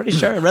 right? I'm pretty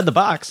sure I read the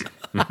box.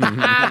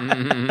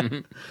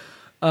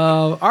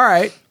 All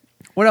right,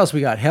 what else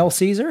we got? Hail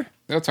Caesar.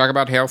 We'll talk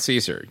about Hail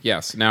Caesar.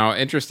 Yes. Now,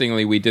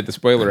 interestingly, we did the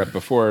spoiler ep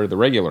before the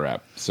regular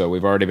ep, so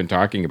we've already been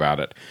talking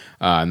about it,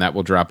 and that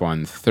will drop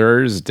on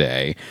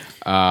Thursday.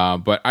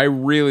 But I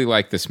really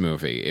like this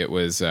movie. It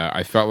was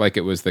I felt like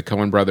it was the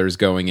Coen brothers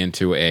going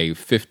into a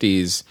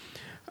 50s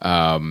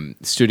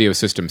studio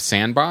system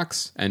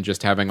sandbox and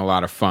just having a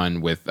lot of fun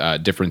with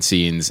different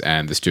scenes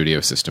and the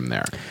studio system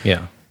there.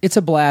 Yeah. It's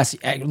a blast.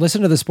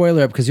 Listen to the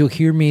spoiler up because you'll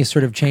hear me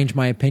sort of change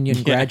my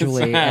opinion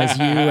gradually as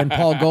you and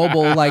Paul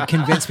Goebel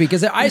convince me.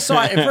 Because I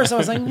saw it at first, I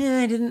was like,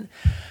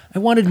 I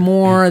wanted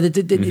more. It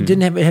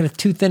didn't have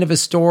too thin of a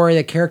story.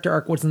 The character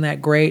arc wasn't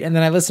that great. And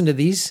then I listened to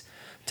these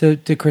to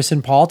Chris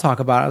and Paul talk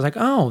about it. I was like,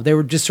 oh, they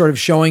were just sort of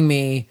showing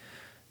me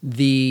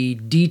the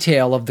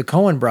detail of the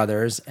Coen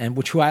brothers, and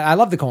I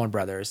love the Coen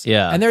brothers.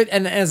 Yeah,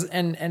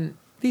 and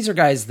these are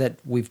guys that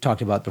we've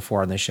talked about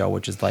before on this show,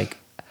 which is like,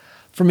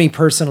 for me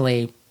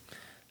personally,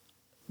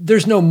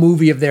 there's no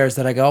movie of theirs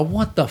that I go,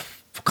 what the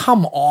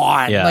come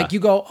on. Yeah. Like you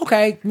go,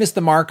 okay, missed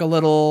the mark a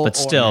little. But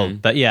still,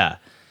 but yeah.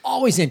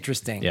 Always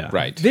interesting. Yeah.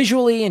 Right.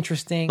 Visually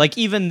interesting. Like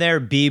even their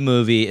B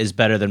movie is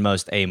better than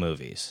most A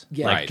movies.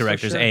 Yeah, like right,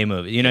 directors' sure. A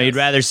movie. You'd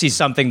rather see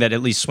something that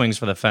at least swings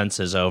for the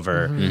fences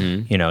over,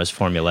 is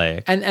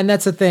formulaic. And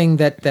that's the thing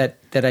that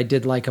I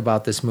did like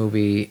about this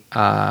movie.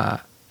 I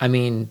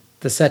mean,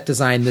 the set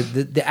design,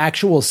 the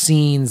actual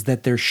scenes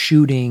that they're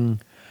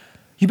shooting,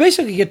 you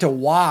basically get to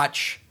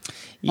watch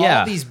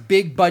all these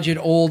big budget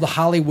old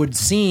Hollywood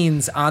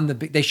scenes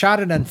they shot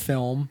it on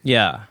film.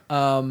 Yeah.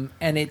 And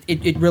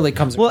it really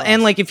comes across. Well,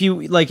 and if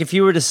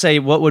you were to say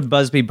what would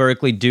Busby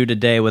Berkeley do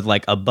today with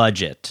like a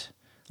budget?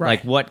 Right.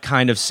 Like what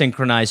kind of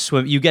synchronized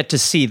swim you get to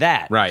see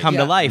that come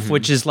to life,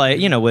 which is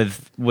like,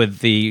 with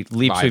the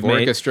leaps we've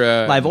made.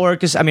 Live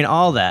orchestra. I mean,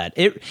 all that.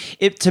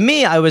 It to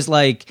me, I was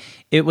like,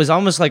 it was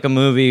almost like a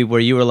movie where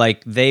you were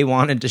like, they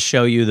wanted to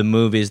show you the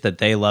movies that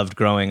they loved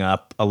growing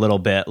up a little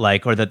bit,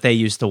 or that they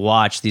used to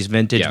watch, these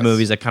vintage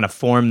movies that kind of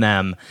form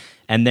them,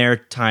 and their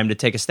time to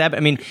take a stab. I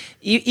mean,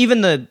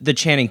 even the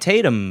Channing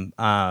Tatum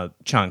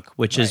chunk,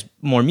 which is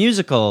more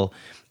musical,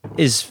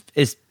 is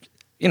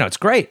it's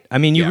great. I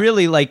mean, you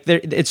really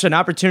it's an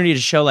opportunity to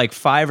show like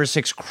 5 or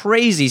 6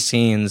 crazy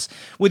scenes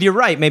with, you're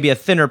right, maybe a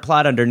thinner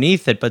plot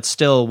underneath it, but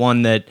still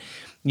one that,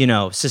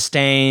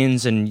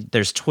 sustains, and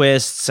there's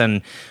twists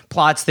and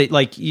plots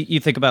that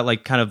you think about,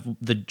 like kind of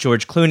the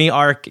George Clooney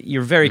arc.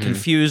 You're very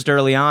confused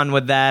early on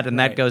with that, and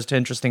that goes to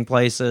interesting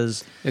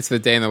places. It's the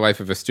day in the life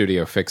of a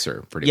studio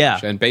fixer, pretty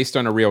much, and based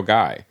on a real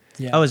guy.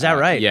 Yeah. Oh, is that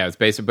right? Yeah, it's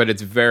based, but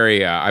it's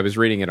very. I was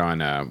reading it on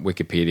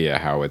Wikipedia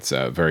how it's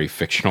very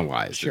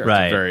fictionalized. Sure. It's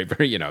right. very,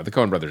 very. The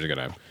Coen brothers are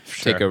going to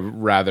take a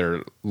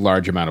rather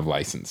large amount of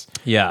license.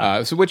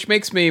 Yeah. So which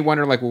makes me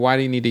wonder, like, well, why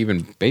do you need to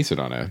even base it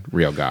on a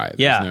real guy?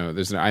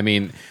 There's no. I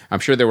mean, I'm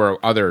sure there were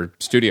other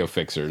studio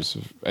fixers,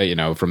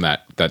 from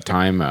that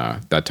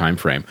time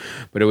frame,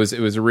 but it was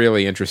a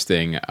really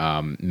interesting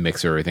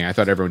mix of everything. I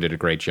thought everyone did a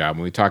great job.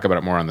 When we talk about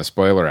it more on the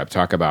spoiler app,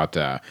 talk about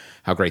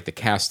how great the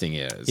casting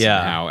is,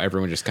 and how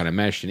everyone just kind of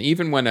meshed. And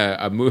even when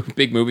a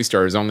big movie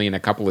star is only in a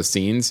couple of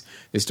scenes,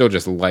 they still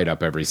just light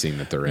up every scene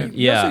that they're in.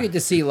 You also get to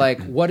see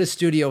like what a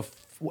studio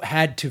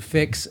had to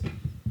fix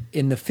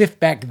in the fifth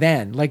back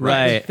then. Like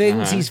the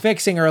things he's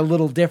fixing are a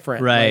little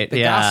different. Right. Like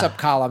the gossip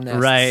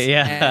columnists. Right.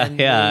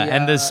 Yeah.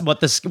 And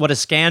what a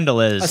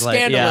scandal is. A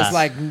scandal is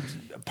like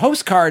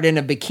postcard in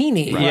a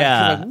bikini.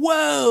 Like,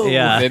 whoa.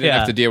 Yeah. They didn't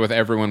have to deal with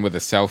everyone with a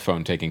cell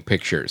phone taking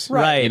pictures.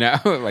 Right.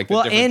 Like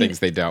the different things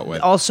they dealt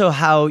with. Also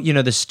how,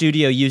 the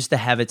studio used to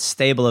have its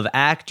stable of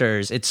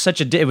actors. It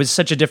was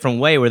such a different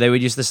way where they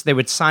would use this, they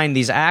would sign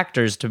these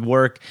actors to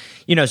work,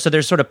 so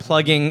they're sort of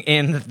plugging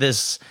in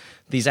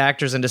these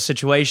actors into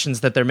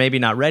situations that they're maybe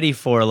not ready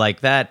for, like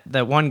that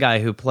one guy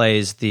who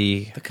plays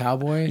the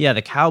cowboy. Yeah,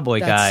 the cowboy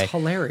guy. That's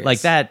hilarious.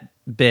 Like that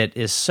bit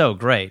is so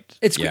great.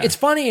 It's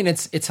funny and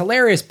it's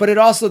hilarious, but it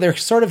also they're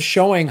sort of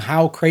showing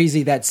how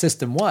crazy that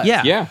system was.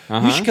 Yeah.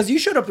 Because you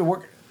showed up to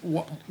work. And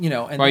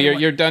well,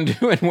 you're done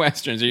doing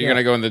westerns, or you're going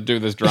to go and do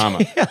this drama.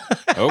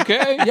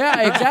 Okay.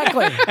 Yeah,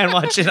 exactly. And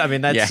watch it. I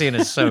mean, that scene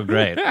is so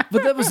great.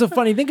 But that was the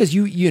funny thing because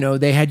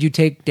they had you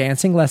take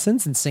dancing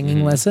lessons and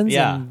singing lessons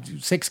and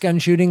 6-gun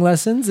shooting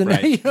lessons and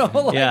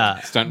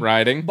stunt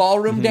riding,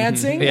 ballroom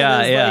dancing.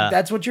 Like,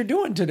 that's what you're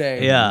doing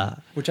today. Yeah,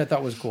 which I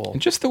thought was cool.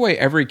 And just the way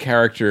every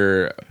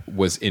character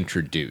was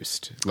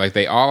introduced, like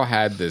they all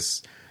had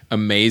this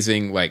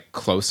amazing like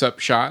close-up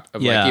shot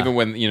of like even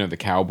when the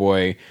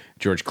cowboy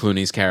George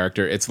Clooney's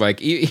character, it's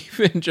like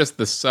even just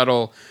the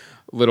subtle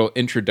little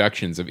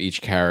introductions of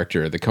each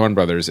character, the Coen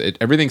brothers,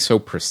 everything's so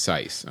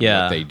precise on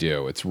what they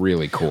do. It's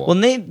really cool. Well,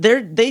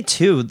 they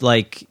too,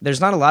 like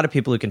there's not a lot of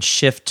people who can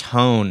shift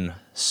tone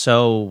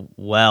so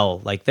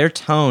well. Like their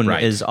tone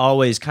is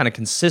always kind of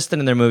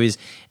consistent in their movies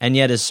and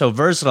yet is so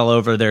versatile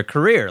over their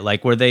career.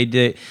 Like where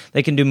they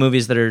can do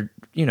movies that are,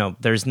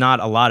 there's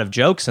not a lot of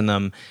jokes in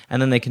them, and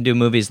then they can do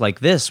movies like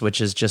this, which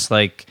is just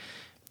like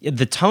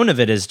the tone of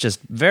it is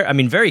just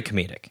very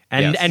comedic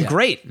and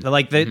great.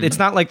 Like it's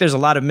not like there's a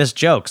lot of missed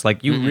jokes.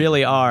 Like you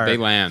really are they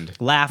land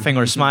laughing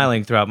or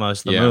smiling throughout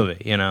most of the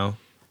movie.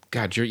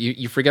 God,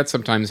 you forget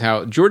sometimes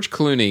how George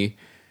Clooney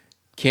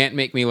can't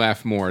make me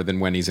laugh more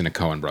than when he's in a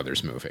Coen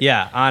Brothers movie.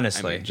 Yeah,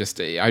 honestly.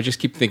 I just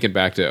keep thinking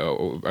back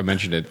to I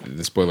mentioned it.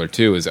 The spoiler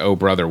too is "Oh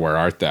brother, where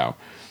art thou?"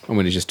 And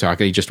when he's just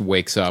talking, he just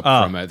wakes up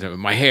from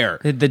my hair.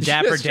 The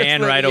Dapper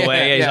Dan right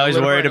away. He's always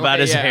worried about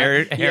his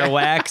hair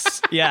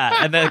wax.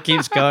 Yeah, and then it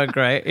keeps going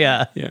great.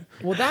 Yeah.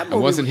 Well, that movie I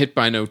wasn't hit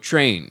by no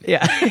train.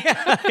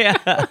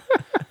 Yeah.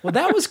 Well,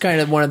 that was kind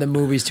of one of the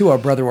movies too. Our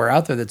Brother Were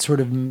Out There that sort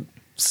of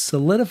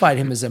solidified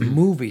him as a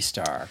movie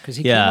star because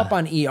he came up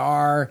on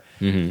ER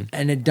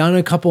and had done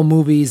a couple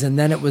movies, and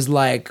then it was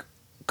like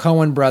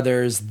Coen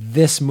Brothers,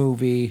 this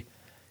movie,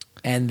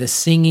 and the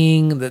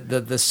singing,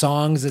 the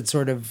songs that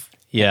sort of.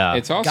 Yeah,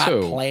 it's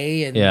also got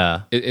play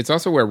and it's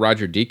also where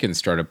Roger Deakins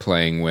started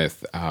playing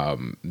with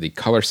the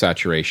color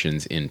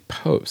saturations in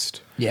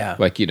post. Yeah,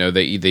 like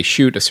they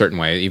shoot a certain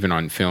way, even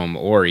on film,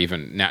 or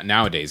even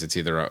nowadays it's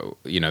either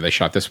they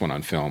shot this one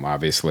on film,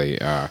 obviously.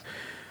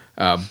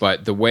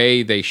 But the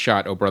way they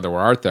shot "Oh Brother,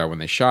 Where Art Thou?" when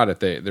they shot it,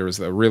 there was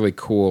a really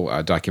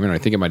cool documentary. I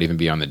think it might even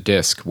be on the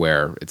disc,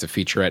 where it's a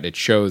featurette. It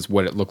shows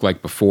what it looked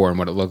like before and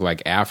what it looked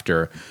like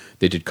after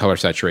they did color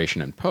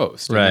saturation in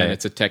post. Right, and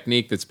it's a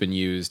technique that's been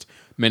used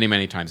many,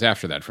 many times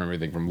after that, from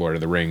everything from Lord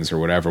of the Rings or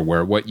whatever,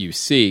 where what you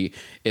see,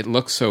 it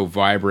looks so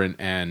vibrant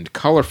and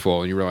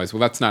colorful, and you realize, well,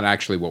 that's not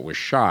actually what was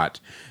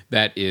shot.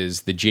 That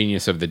is the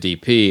genius of the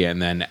DP,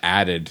 and then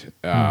added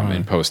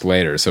in post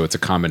later. So it's a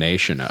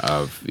combination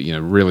of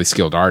really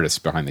skilled artists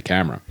behind the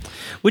camera.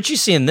 Which you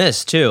see in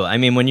this too. I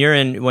mean, when you're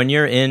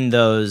in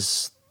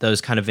those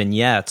kind of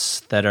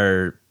vignettes that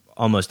are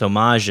almost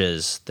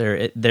homages,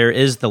 there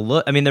is the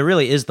look. I mean, there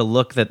really is the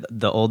look that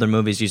the older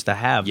movies used to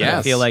have. Yes.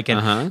 I feel like,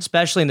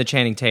 especially in the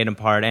Channing Tatum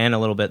part and a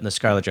little bit in the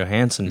Scarlett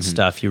Johansson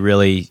stuff,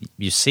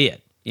 you see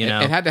it. It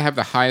had to have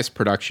the highest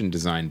production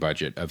design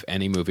budget of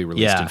any movie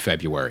released in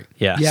February.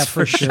 Yeah,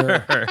 for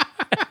sure.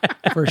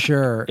 For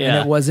sure. Yeah.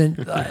 And it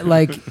wasn't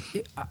like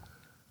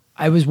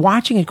I was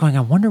watching it going,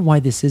 I wonder why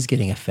this is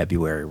getting a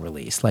February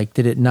release. Like,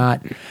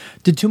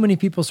 did too many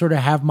people sort of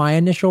have my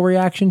initial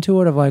reaction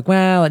to it of like,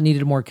 well, it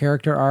needed a more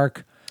character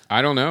arc?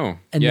 I don't know.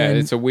 And then, then,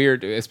 it's a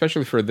weird,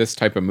 especially for this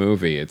type of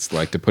movie, it's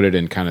like to put it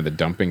in kind of the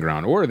dumping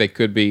ground. Or they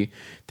could be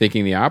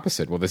thinking the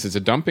opposite. Well, this is a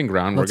dumping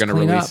ground. We're going to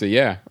release it.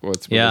 Yeah. Well,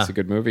 it's a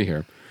good movie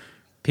here.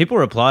 People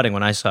were applauding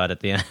when I saw it at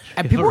the end.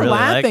 And people were really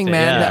laughing,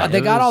 man. Yeah, they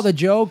got all the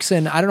jokes,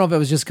 and I don't know if it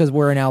was just because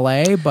we're in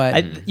LA,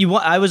 but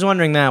I was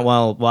wondering that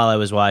while I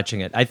was watching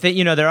it. I think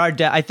there are.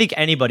 I think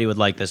anybody would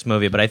like this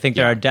movie, but I think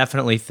there are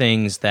definitely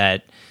things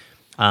that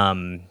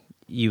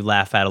you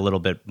laugh at a little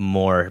bit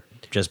more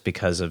just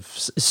because of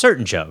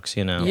certain jokes,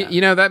 you know.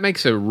 You know, that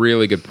makes a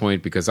really good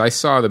point because I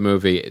saw the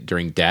movie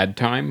during dad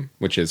time,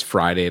 which is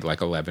Friday at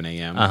like 11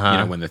 a.m., you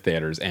know, when the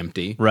theater's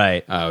empty.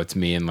 Right. It's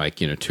me and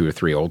like, you know, 2 or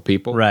 3 old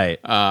people. Right.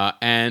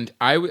 And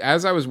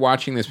as I was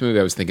watching this movie,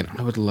 I was thinking,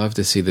 I would love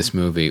to see this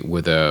movie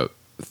with a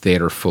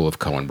theater full of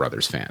Coen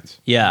Brothers fans.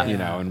 Yeah. You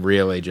know, and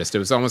really just, it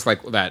was almost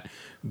like that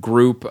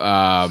group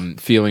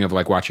feeling of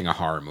like watching a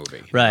horror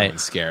movie. Right. And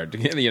scared,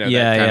 you know,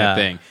 that kind of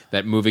thing,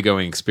 that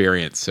movie-going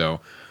experience. So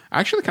I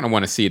actually kind of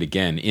want to see it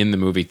again in the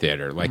movie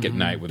theater, like at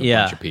night with a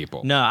bunch of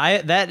people. No,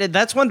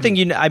 that's one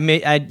thing I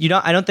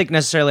don't think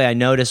necessarily I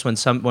notice when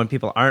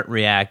people aren't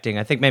reacting.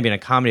 I think maybe in a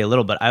comedy a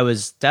little, but I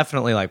was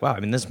definitely like, wow, I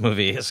mean, this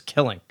movie is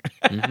killing.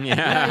 You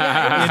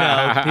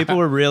know, people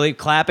were really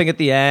clapping at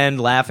the end,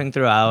 laughing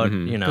throughout.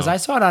 You know, because I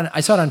saw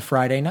it on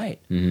Friday night,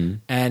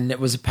 and it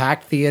was a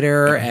packed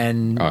theater,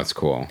 and it's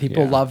cool.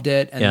 People loved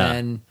it, and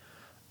then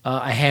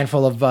a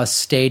handful of us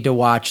stayed to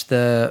watch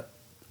the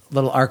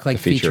little ArcLight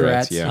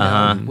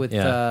featurettes, with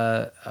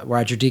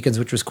Roger Deakins,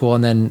 which was cool,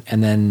 and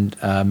then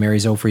Mary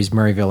Zofri's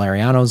Murray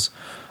Valeriano's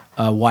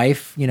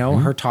wife. You know,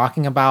 her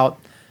talking about,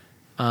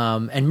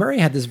 and Murray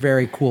had this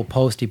very cool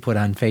post he put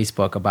on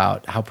Facebook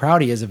about how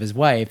proud he is of his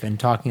wife, and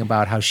talking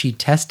about how she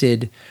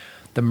tested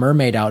the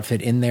mermaid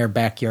outfit in their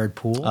backyard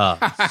pool. Oh,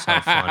 so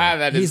funny.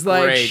 That is He's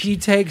great. like, she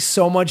takes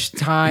so much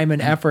time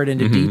and effort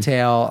into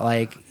detail,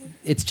 like.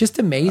 It's just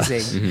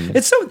amazing.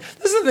 It's so.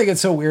 This is the thing that's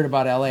so weird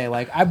about LA.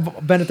 Like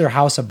I've been at their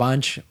house a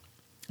bunch.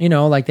 You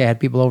know, like they had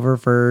people over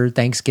for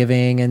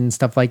Thanksgiving and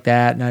stuff like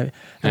that.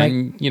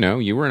 And you know,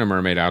 you were in a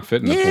mermaid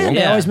outfit in the pool.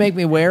 They always make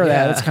me wear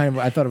that. It's kind of.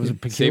 I thought it was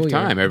peculiar. Save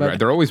time.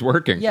 They're always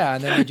working. Yeah,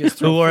 and then they just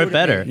throw who wore food it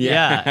better? at me.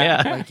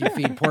 Yeah. Like you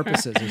feed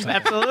porpoises or something.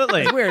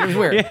 Absolutely. It was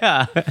weird.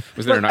 Yeah.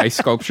 Was there an ice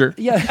sculpture?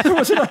 Yeah, there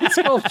was an ice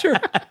sculpture.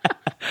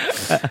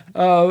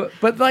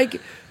 But like,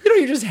 you know,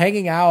 you're just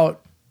hanging out.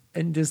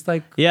 And just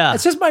like,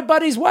 it's just my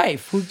buddy's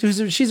wife.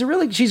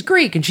 She's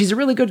Greek and she's a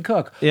really good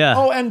cook. Yeah.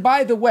 Oh, and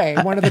by the way,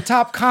 one of the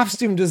top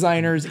costume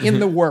designers in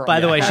the world.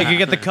 By the way, she could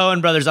get the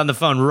Coen brothers on the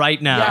phone right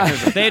now.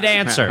 Yeah. They'd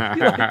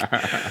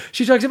answer.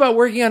 She talks about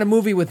working on a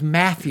movie with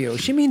Matthew.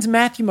 She means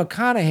Matthew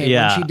McConaughey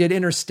when she did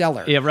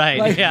Interstellar. Yeah, right.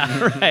 Like,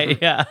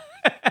 Yeah.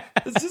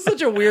 It's just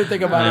such a weird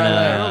thing about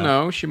LA. I don't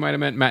know. She might have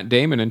meant Matt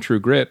Damon in True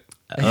Grit.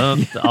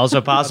 Also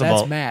possible.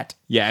 That's Matt.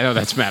 Yeah, I know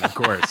that's Matt, of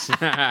course. There's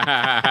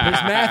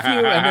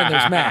Matthew, and then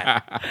there's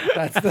Matt.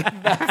 That's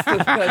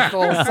the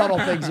little subtle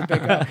things you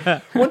pick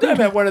up. One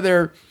time at one of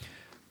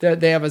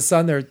they have a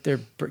son, their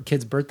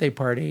kid's birthday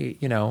party,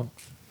 you know,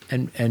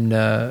 and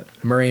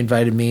Murray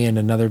invited me and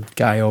another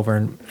guy over,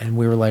 and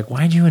we were like,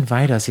 why'd you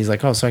invite us? He's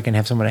like, oh, so I can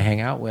have someone to hang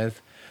out with.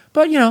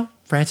 But, you know,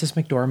 Frances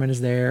McDormand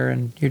is there,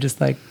 and you're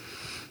just like,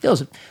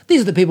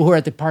 these are the people who were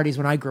at the parties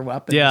when I grew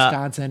up in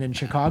Wisconsin and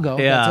Chicago.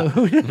 Yeah.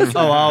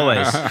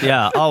 Always.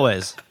 Yeah,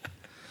 always.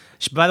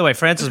 By the way,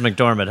 Frances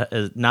McDormand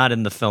is not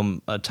in the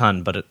film a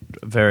ton, but a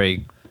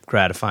very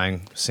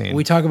gratifying scene.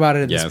 We talk about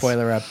it in the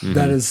spoiler up.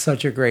 That is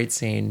such a great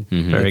scene.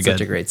 Very it's good.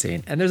 such a great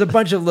scene. And there's a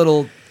bunch of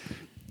little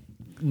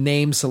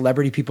name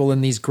celebrity people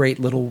in these great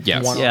little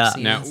one-off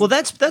scenes. No. Well,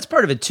 that's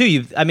part of it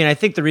too. I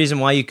think the reason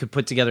why you could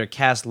put together a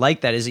cast like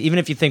that is even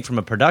if you think from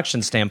a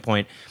production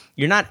standpoint,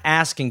 you're not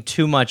asking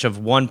too much of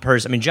one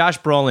person. I mean, Josh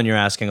Brolin you're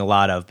asking a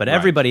lot of, but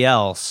everybody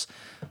else,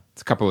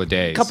 it's a couple of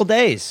days.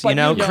 But you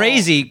know,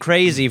 crazy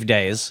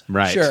days.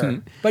 Right.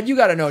 Sure. But you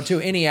got to know,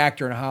 too, any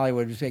actor in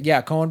Hollywood would say,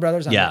 Coen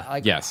Brothers, I'm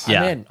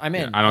in. I'm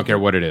in. I don't care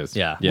what it is.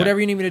 Yeah. Whatever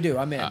you need me to do,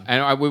 I'm in.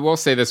 And we will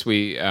say this,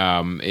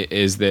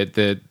 is that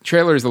the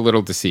trailer is a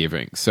little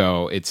deceiving.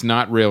 So it's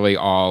not really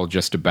all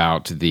just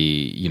about the,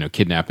 you know,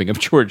 kidnapping of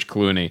George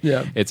Clooney.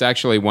 Yeah. It's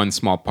actually one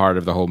small part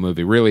of the whole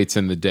movie. Really,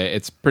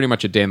 it's pretty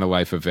much a day in the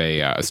life of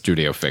a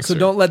studio fixer. So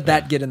don't let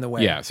that get in the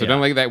way. Yeah, so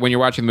don't let that, when you're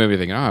watching the movie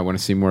thinking, I want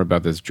to see more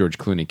about this George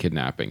Clooney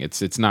kidnapping.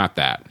 It's not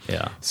that.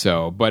 Yeah.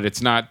 So, but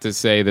it's not to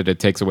say that it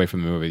takes away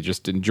from the movie.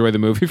 Just enjoy the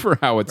movie for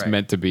how it's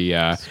meant to be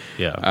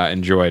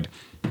enjoyed.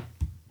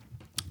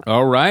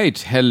 All right.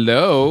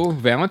 Hello.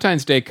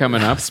 Valentine's Day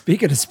coming up.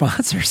 Speaking of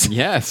sponsors.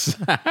 Yes.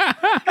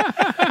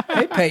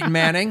 Hey, Peyton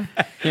Manning.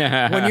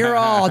 When you're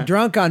all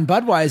drunk on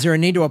Budweiser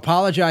and need to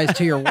apologize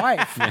to your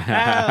wife,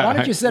 why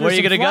don't you send Where us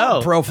are you some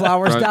gonna go?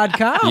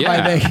 Proflowers.com.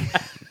 Yeah.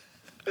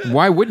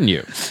 Why wouldn't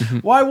you?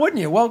 Why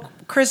wouldn't you? Well,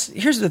 Chris,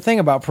 here's the thing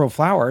about Pro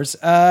Flowers.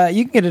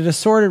 You can get an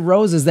assorted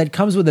roses that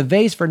comes with a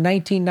vase for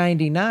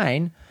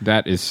 $19.99.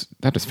 That is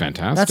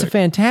fantastic. That's a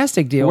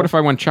fantastic deal. What if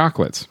I want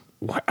chocolates?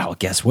 Well,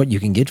 guess what? You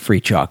can get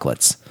free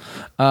chocolates.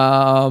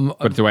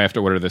 But do I have to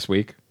order this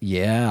week?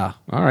 Yeah.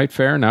 All right,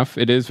 fair enough.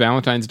 It is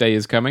Valentine's Day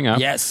is coming up.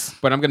 Yes.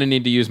 But I'm going to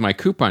need to use my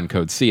coupon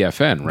code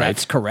CFN, right?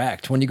 That's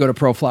correct. When you go to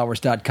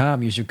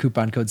proflowers.com, use your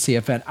coupon code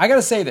CFN. I got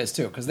to say this,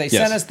 too, because they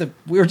sent us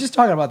we were just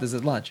talking about this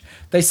at lunch.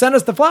 They sent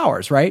us the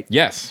flowers, right?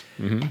 Yes.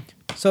 Mm-hmm.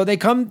 So they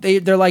come,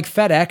 they're like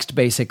FedExed,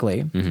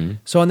 basically. Mm-hmm.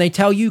 So when they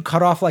tell you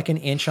cut off like an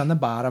inch on the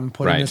bottom,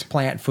 put in this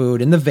plant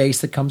food in the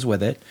vase that comes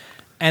with it,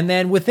 and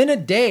then within a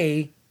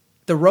day,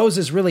 the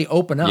roses really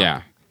open up.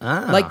 Yeah.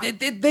 Like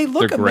they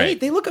look They're great.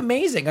 They look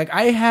amazing. Like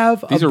I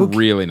have These are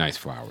really nice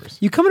flowers.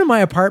 You come into my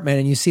apartment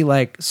and you see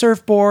like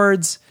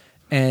surfboards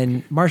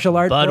and martial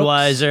arts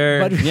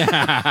Budweiser.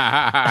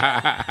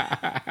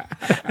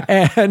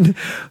 And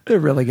they're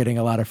really getting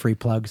a lot of free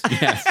plugs.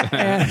 Yes.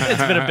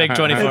 It's been a big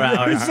 24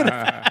 hours.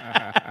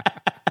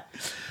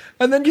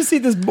 And then you see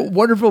this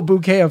wonderful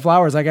bouquet of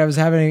flowers. Like I was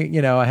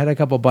having, I had a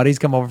couple buddies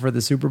come over for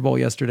the Super Bowl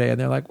yesterday, and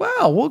they're like,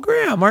 "Wow, well,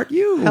 Graham, aren't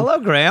you? Hello,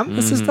 Graham.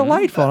 This is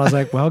delightful." And I was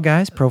like, "Well,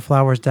 guys,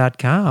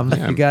 proflowers.com.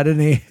 If you got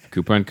any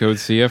Coupon code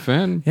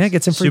CFN. Yeah,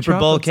 get some free Super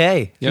Bowl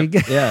chocolates. K.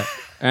 Yep. Yeah.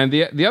 And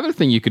the other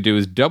thing you could do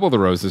is double the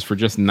roses for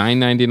just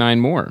 $9.99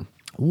 more.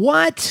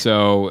 What?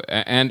 So,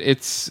 and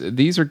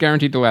these are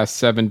guaranteed to last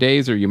 7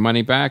 days or your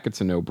money back. It's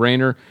a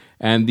no-brainer.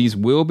 And these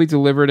will be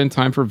delivered in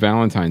time for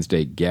Valentine's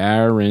Day,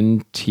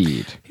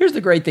 guaranteed. Here's the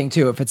great thing,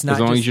 too. If it's not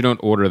as long as you don't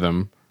order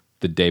them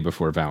the day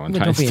before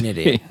Valentine's Day. Don't be an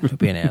idiot. Don't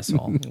be an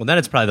asshole. Well, then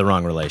it's probably the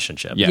wrong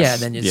relationship.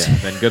 Yes. Yeah,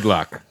 then good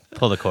luck.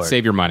 Pull the cord.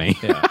 Save your money.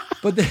 Yeah.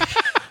 But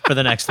For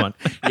the next one.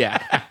 Yeah.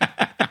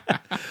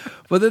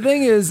 But the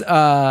thing is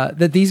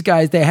that these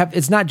guys,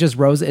 it's not just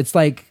roses. It's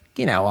like,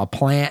 a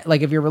plant.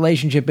 Like if your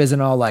relationship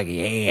isn't all like,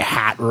 hey,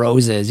 hot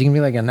roses, you can be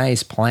like a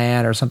nice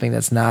plant or something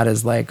that's not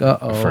as like, A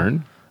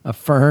fern? A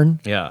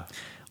fern? Yeah.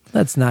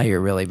 That's not you're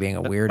really being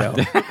a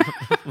weirdo.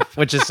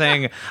 Which is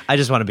saying, I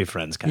just want to be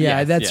friends. Kind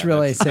Yeah, of. that's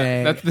really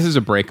saying. This is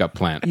a breakup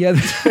plant. Yeah,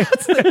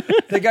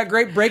 they got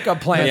great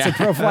breakup plants at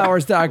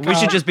proflowers.com. We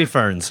should just be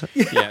ferns.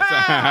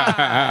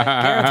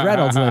 Gareth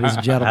Reynolds, ladies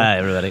and gentlemen. Hi,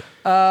 everybody.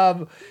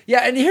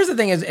 Yeah, and here's the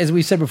thing, as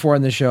we said before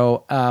on the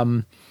show,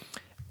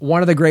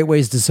 one of the great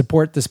ways to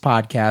support this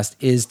podcast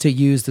is to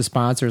use the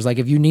sponsors. Like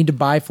if you need to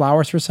buy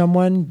flowers for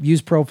someone,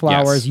 use Pro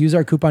Flowers, use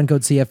our coupon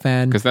code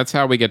CFN. Because that's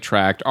how we get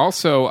tracked.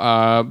 Also,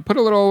 put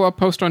a little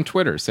post on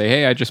Twitter. Say,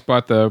 hey, I just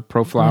bought the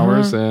Pro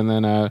Flowers, and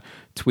then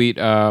tweet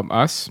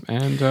us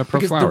and Pro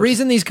Flowers. The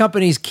reason these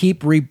companies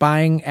keep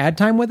rebuying ad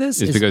time with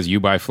us is because you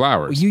buy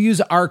flowers. You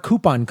use our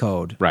coupon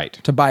code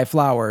to buy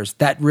flowers.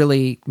 That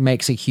really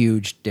makes a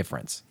huge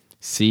difference.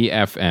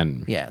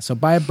 CFN. Yeah, so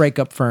buy a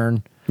breakup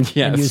fern. Yes.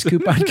 And use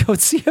coupon code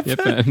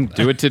CFN.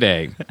 Do it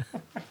today.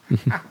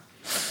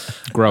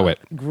 Grow it.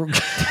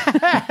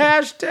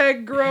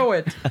 Hashtag grow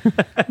it.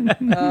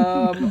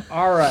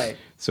 All right.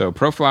 So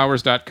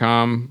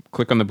proflowers.com,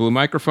 click on the blue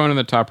microphone in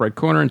the top right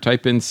corner and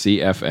type in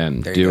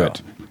CFN. There you Do go.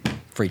 it.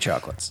 Free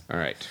chocolates. All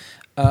right.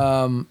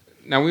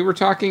 Now we were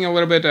talking a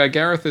little bit,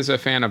 Gareth is a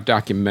fan of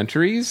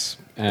documentaries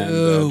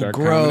and dark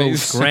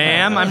comedies.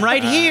 Graham, I'm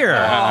right here.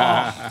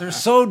 They're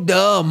so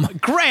dumb.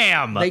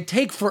 Graham! They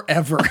take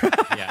forever.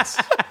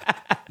 Yes.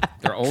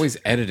 They're always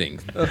editing.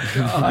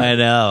 I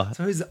know. It's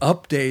always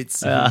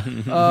updates.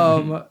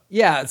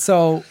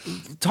 So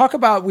talk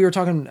about, we were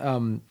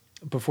talking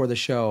before the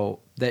show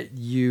that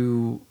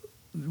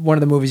one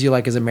of the movies you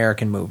like is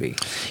American Movie.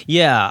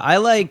 Yeah, I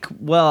like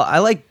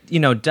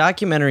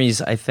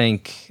documentaries, I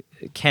think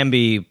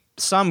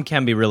some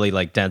can be really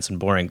like dense and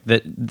boring.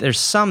 There's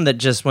some that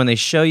just, when they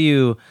show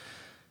you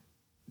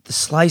the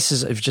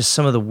slices of just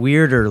some of the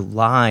weirder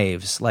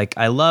lives, like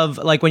I love,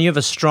 like when you have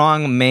a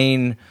strong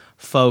main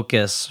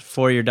focus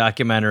for your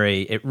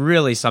documentary, it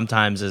really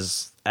sometimes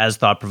is as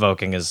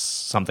thought-provoking as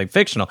something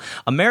fictional.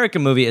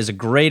 American Movie is a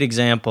great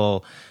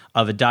example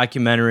of a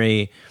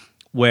documentary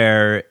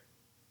where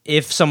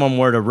if someone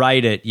were to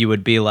write it, you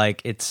would be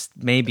like, it's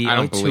maybe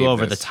too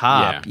over the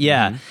top.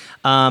 Yeah. Mm-hmm.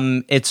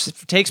 It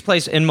takes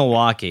place in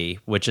Milwaukee,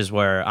 which is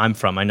where I'm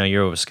from. I know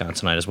you're a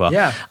Wisconsinite as well.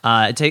 Yeah.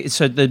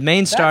 So the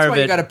main star of it. That's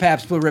why you got a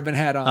Pabst Blue Ribbon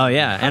hat on. Oh,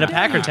 yeah. And a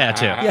Packer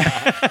tattoo.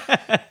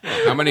 Yeah.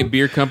 How many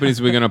beer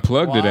companies are we going to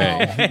plug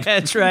today?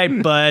 That's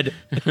right, bud.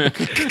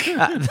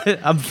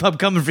 I'm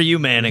coming for you,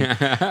 Manning.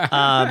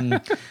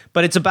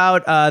 But it's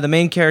about the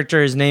main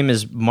character. His name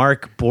is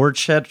Mark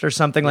Borchet or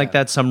something like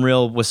that. Some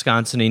real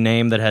Wisconsin-y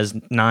name that has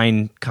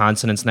 9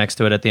 consonants next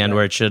to it at the end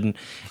where it shouldn't.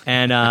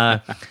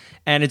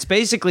 And it's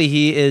basically,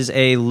 he is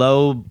a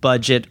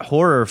low-budget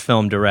horror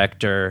film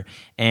director,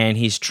 and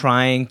he's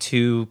trying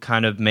to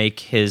kind of make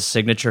his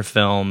signature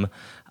film.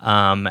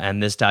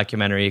 And this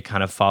documentary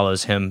kind of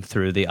follows him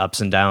through the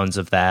ups and downs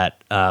of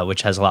that,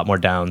 which has a lot more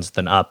downs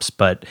than ups,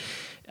 but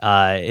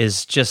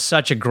is just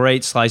such a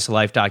great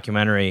slice-of-life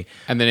documentary.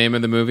 And the name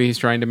of the movie he's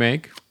trying to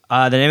make?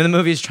 The name of the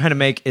movie he's trying to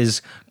make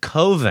is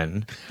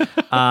Coven.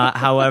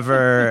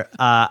 However,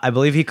 I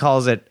believe he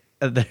calls it,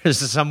 there's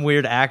some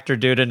weird actor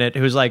dude in it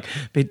who's like,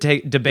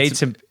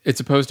 debates him. It's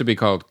supposed to be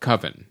called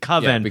Coven.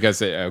 Coven. Yeah,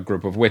 because a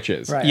group of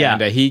witches. Right. Yeah.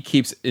 And he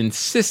keeps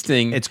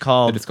insisting it's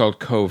called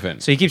Coven.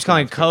 So he keeps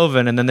calling it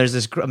Coven, and then there's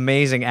this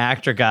amazing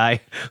actor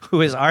guy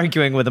who is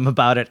arguing with him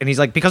about it, and he's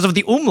like, because of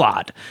the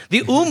umlaut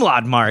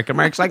mark. And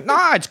Mark's like,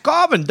 nah, it's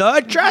Coven,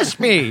 dude, trust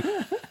me.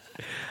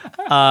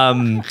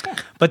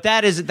 But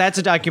that's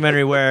a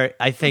documentary where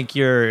I think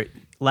you're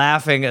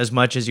laughing as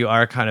much as you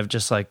are kind of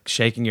just like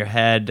shaking your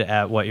head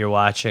at what you're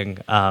watching.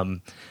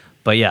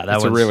 But yeah,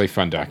 It's a really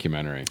fun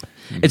documentary.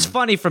 It's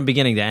funny from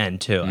beginning to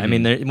end, too. I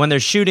mean, when they're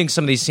shooting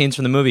some of these scenes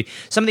from the movie,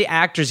 some of the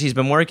actors he's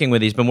been working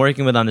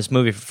with on this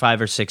movie for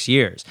 5 or 6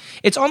 years.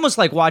 It's almost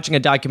like watching a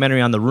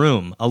documentary on The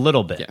Room, a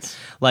little bit. Yes.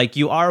 Like,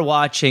 you are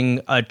watching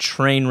a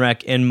train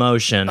wreck in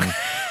motion,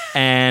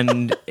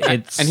 and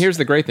it's... And here's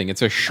the great thing.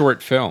 It's a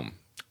short film.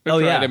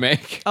 To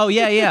make. Oh,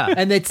 yeah.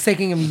 And it's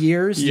taking him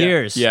years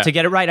to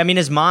get it right. I mean,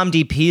 his mom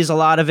DPs a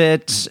lot of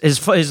it.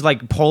 His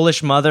like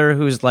Polish mother,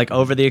 who's like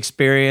over the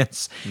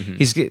experience.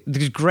 He's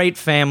great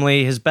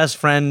family. His best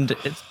friend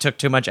took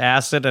too much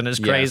acid and is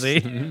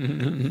crazy.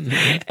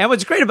 And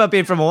what's great about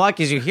being from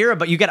Milwaukee is you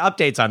get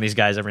updates on these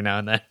guys every now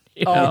and then.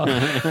 You know?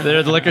 They're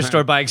at the liquor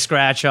store buying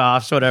scratch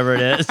offs, whatever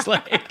it is.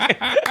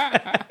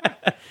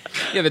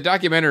 Yeah, the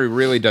documentary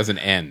really doesn't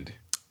end.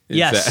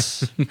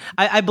 Yes.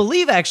 I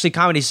believe actually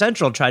Comedy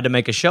Central tried to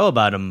make a show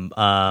about him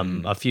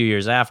a few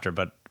years after,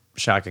 but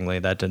shockingly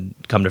that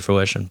didn't come to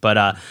fruition.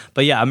 But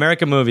yeah,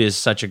 American Movie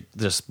is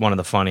just one of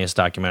the funniest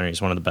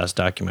documentaries, one of the best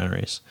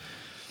documentaries.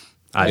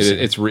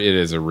 It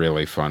is a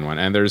really fun one,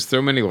 and there's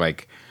so many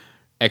like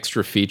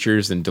extra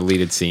features and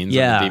deleted scenes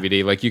on the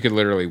DVD. Like you could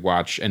literally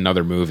watch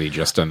another movie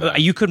just on the.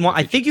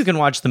 I think you can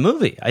watch the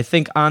movie. I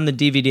think on the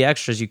DVD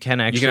extras you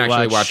can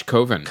actually watch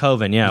Coven.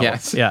 Coven, yeah,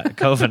 yes.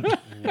 Coven.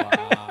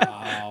 Wow.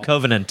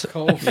 Covenant.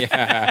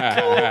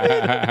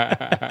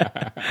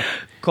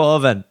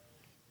 Coven.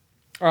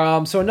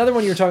 So another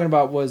one you were talking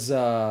about was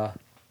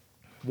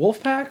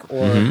Wolfpack,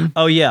 or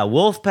Oh yeah,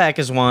 Wolfpack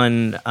is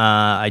one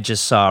I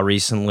just saw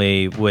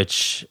recently.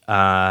 Which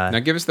now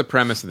give us the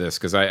premise of this,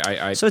 because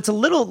I so it's a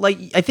little like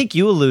I think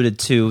you alluded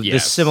to the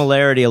Yes.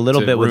 similarity a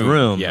little bit with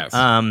Room. Yes.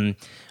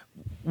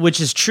 Which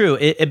is true.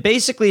 It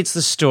basically it's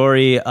the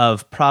story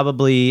of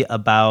probably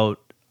about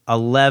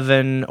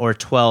 11 or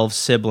 12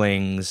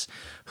 siblings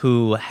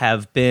who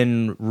have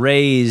been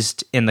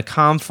raised in the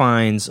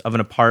confines of an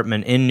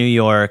apartment in New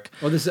York.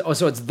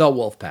 so it's the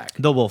Wolfpack.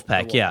 The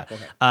Wolfpack, yeah.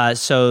 Okay.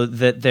 So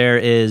that there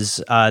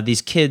is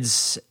these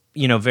kids,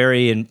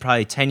 vary in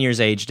probably 10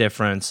 years age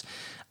difference.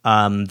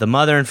 The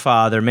mother and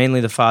father, mainly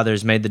the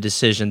fathers, made the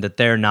decision that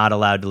they're not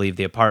allowed to leave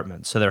the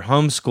apartment. So they're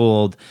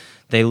homeschooled.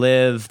 They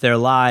live their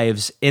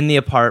lives in the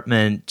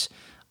apartment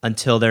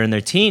until they're in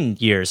their teen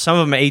years. Some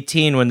of them are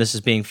 18 when this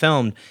is being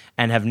filmed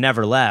and have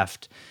never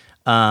left.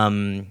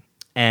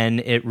 And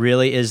it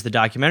really is the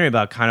documentary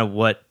about kind of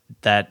what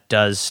that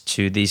does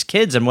to these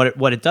kids. And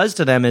what it does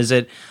to them is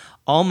it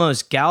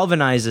almost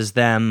galvanizes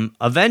them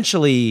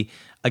eventually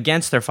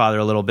against their father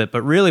a little bit.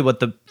 But really what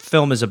the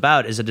film is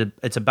about is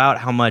it's about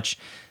how much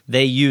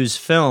they use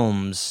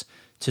films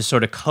to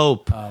sort of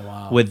cope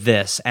with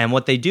this. And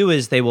what they do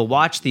is they will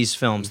watch these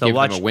films. They'll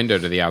watch them a window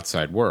to the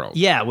outside world.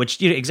 Yeah,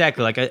 which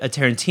exactly like a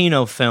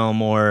Tarantino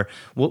film or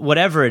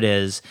whatever it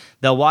is.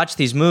 They'll watch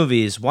these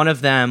movies. One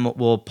of them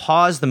will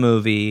pause the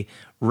movie,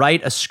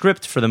 write a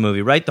script for the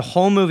movie, write the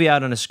whole movie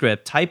out on a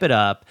script, type it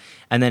up,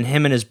 and then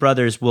him and his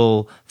brothers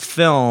will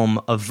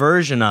film a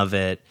version of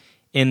it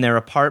in their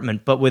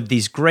apartment, but with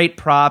these great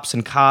props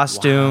and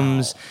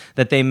costumes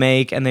that they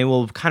make, and they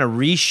will kind of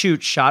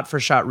reshoot shot for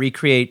shot,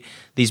 recreate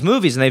these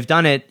movies, and they've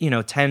done it,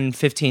 10,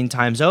 15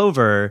 times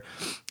over,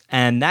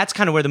 and that's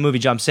kind of where the movie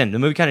jumps in. The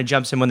movie kind of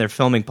jumps in when they're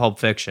filming Pulp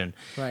Fiction.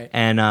 Right.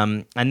 And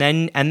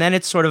then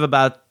it's sort of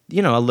about,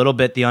 a little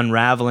bit the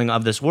unraveling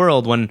of this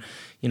world when,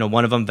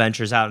 one of them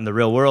ventures out in the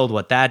real world,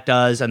 what that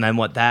does, and then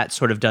what that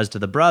sort of does to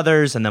the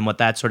brothers, and then what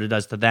that sort of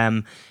does to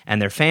them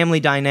and their family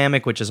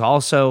dynamic, which is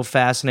also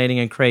fascinating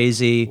and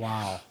crazy.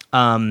 Wow.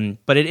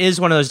 But it is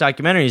one of those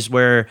documentaries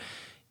where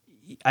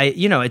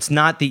it's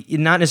not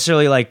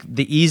necessarily like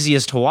the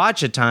easiest to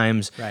watch at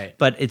times, right,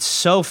 but it's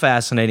so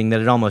fascinating that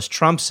it almost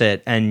trumps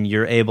it, and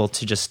you're able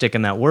to just stick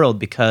in that world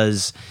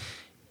because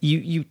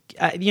they're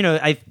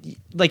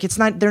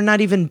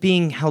not even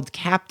being held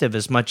captive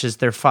as much as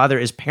their father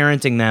is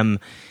parenting them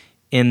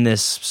in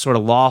this sort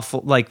of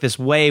lawful, like this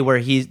way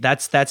where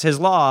that's his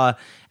law,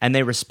 and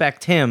they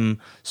respect him,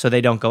 so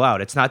they don't go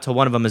out. It's not till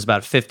one of them is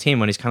about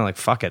 15 when he's kind of like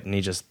fuck it, and he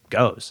just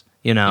goes.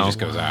 He just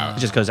goes out. He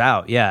just goes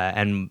out. Yeah,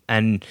 and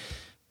I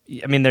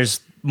mean,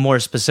 there's more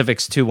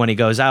specifics to when he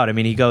goes out. I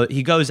mean,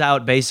 he goes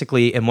out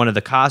basically in one of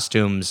the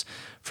costumes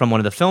from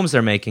one of the films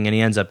they're making, and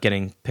he ends up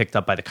getting picked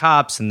up by the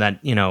cops, and that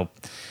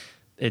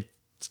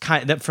it's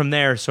kind of, that from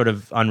there sort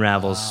of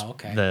unravels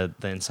the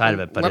inside of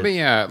it. But let me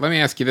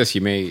ask you this: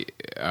 you may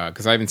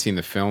because I haven't seen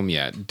the film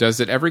yet. Does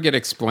it ever get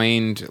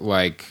explained,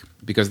 like,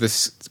 because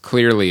this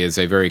clearly is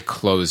a very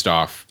closed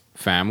off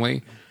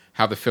family,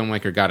 how the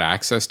filmmaker got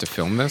access to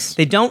film this?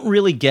 They don't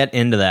really get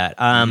into that,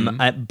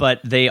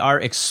 but they are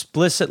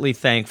explicitly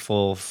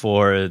thankful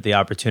for the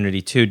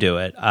opportunity to do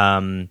it.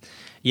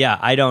 Yeah,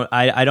 I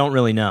don't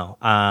really know.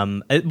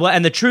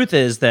 And the truth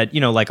is that,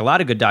 like a lot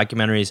of good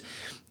documentaries,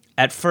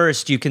 at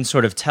first you can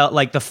sort of tell,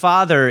 like the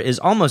father is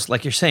almost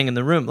like you're saying in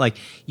The Room, like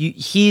you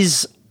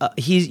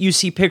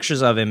see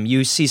pictures of him,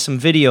 you see some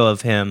video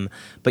of him,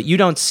 but you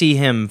don't see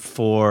him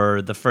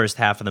for the first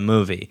half of the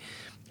movie.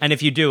 And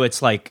if you do,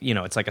 it's like,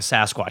 it's like a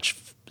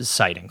Sasquatch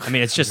sighting. I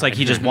mean, it's just like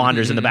he just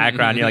wanders in the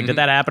background. You're like, did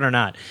that happen or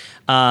not?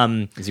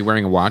 Is he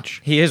wearing a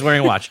watch? He is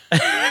wearing a watch.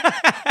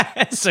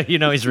 So you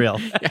know he's real.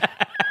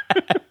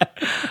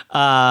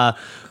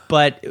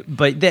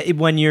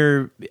 When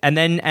you're and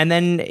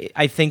then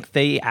I think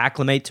they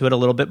acclimate to it a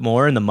little bit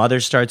more, and the mother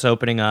starts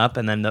opening up,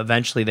 and then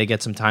eventually they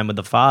get some time with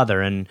the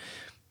father, and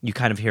you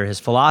kind of hear his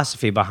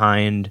philosophy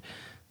behind,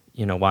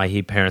 why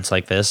he parents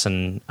like this,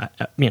 and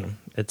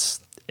it's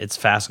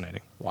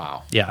fascinating.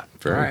 Wow. Yeah.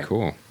 Very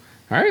cool.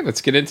 All right,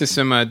 let's get into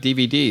some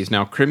DVDs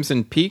now.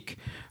 Crimson Peak.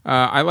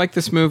 I like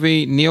this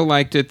movie. Neil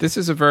liked it. This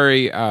is a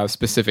very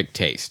specific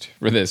taste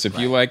for this. If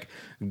you like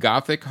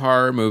gothic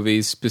horror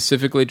movies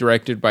specifically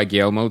directed by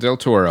Guillermo del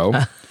Toro,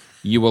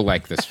 you will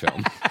like this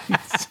film.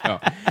 So,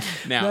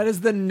 now, that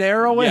is the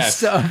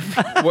narrowest of...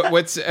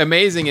 What's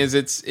amazing is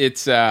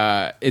it's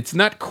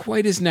not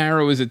quite as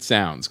narrow as it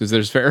sounds, because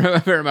there's a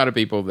fair amount of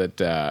people that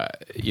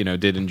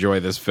did enjoy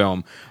this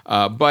film,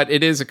 but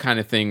it is a kind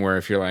of thing where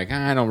if you're like,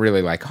 I don't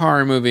really like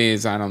horror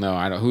movies, I don't know,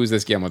 who's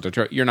this Guillermo del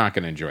Toro, you're not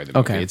going to enjoy the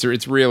movie. Okay.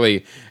 It's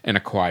really an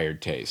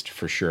acquired taste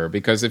for sure,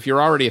 because if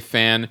you're already a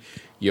fan,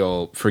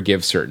 you'll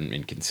forgive certain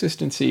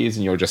inconsistencies,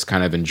 and you'll just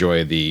kind of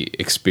enjoy the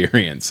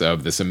experience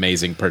of this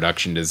amazing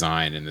production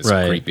design and this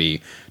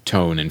creepy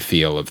tone and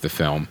feel of the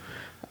film.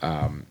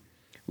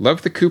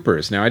 Love the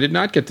Coopers. Now, I did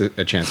not get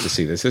a chance to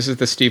see this. This is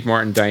the Steve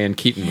Martin, Diane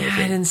Keaton movie.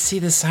 I didn't see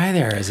this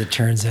either, as it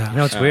turns out.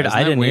 It's weird.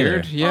 I didn't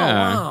weird? either.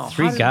 Yeah. Oh, wow.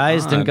 Three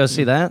guys didn't go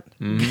see that?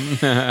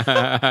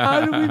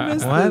 How did we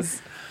miss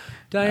this?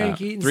 Diane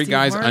Keaton, Three Steve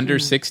guys Martin. under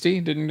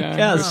 60 didn't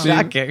Yeah, it's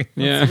shocking.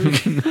 Yeah.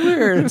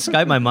 Weird.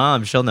 Skype my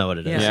mom. She'll know what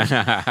it is.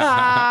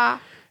 Yeah.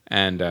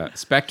 And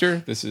Spectre,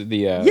 this is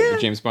the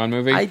James Bond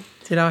movie. I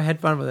had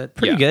fun with it.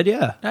 Pretty good,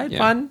 yeah. I had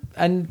fun.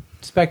 And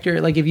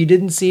Spectre, like if you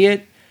didn't see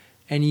it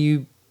and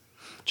you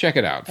check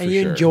it out. and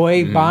you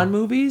enjoy Bond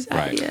movies,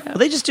 Right. Well,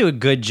 they just do a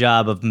good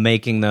job of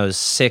making those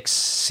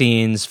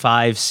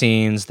 5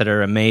 scenes that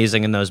are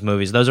amazing in those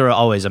movies. Those are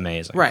always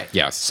amazing. Right.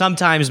 Yes.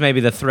 Sometimes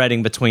maybe the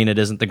threading between it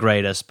isn't the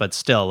greatest, but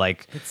still,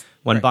 like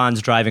when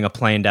Bond's driving a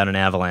plane down an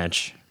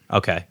avalanche.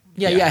 Okay.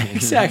 Yeah,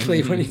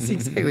 exactly.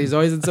 He's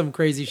always in some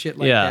crazy shit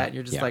like that, and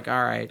you're just like,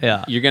 all right.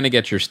 Yeah. You're going to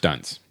get your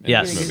stunts in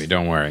this movie.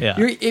 Don't worry. Yeah.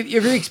 If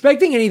you're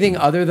expecting anything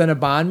other than a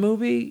Bond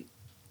movie,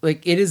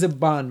 like it is a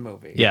Bond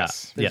movie.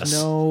 Yes. They're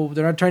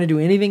not trying to do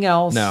anything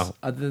else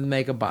other than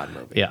make a Bond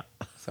movie. Yeah.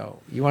 So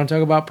you want to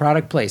talk about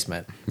product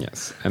placement?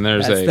 Yes. And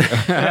there's there's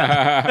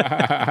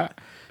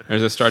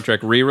a Star Trek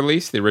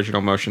re-release, the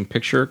original motion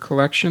picture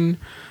collection.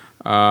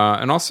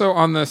 And also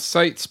on the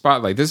site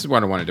Spotlight, this is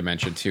what I wanted to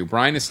mention too.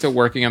 Brian is still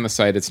working on the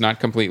site. It's not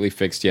completely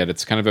fixed yet.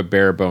 It's kind of a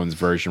bare bones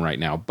version right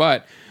now,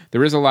 but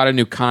there is a lot of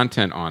new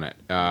content on it.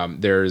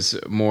 There's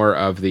more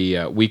of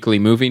the weekly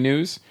movie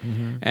news,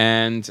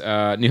 and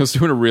Neil's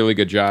doing a really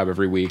good job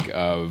every week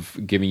of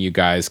giving you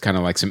guys kind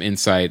of like some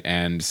insight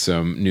and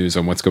some news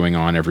on what's going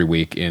on every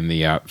week in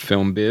the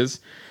film biz.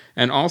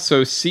 And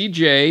also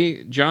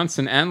CJ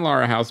Johnson and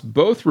Laura House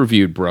both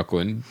reviewed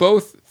Brooklyn,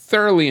 both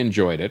thoroughly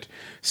enjoyed it,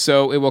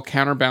 so it will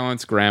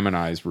counterbalance Graham and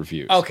I's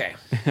reviews. Okay.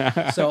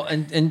 So,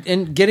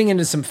 and getting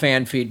into some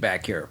fan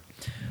feedback here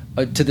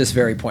to this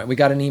very point, we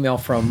got an email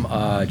from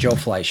Joe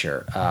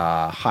Fleischer.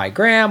 Hi,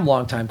 Graham,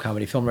 longtime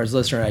Comedy Film Nerds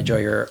listener. I enjoy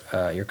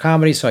your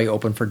comedy. Saw you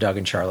open for Doug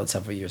and Charlotte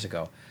several years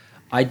ago.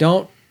 I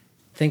don't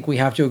think we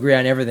have to agree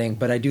on everything,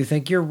 but I do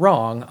think you're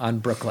wrong on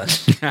Brooklyn.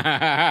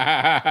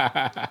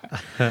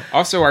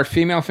 Also, our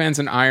female fans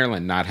in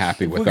Ireland not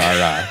happy with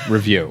our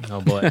review.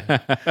 Oh, boy.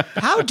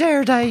 How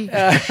dare they?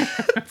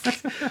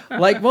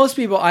 Like most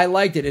people, I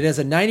liked it. It has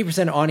a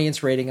 90%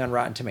 audience rating on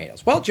Rotten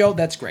Tomatoes. Well, Joe,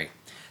 that's great.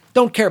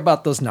 Don't care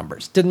about those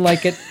numbers. Didn't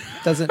like it.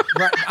 Doesn't.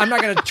 I'm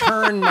not going to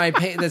turn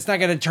that's not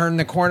going to turn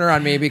the corner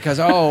on me because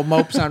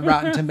mopes on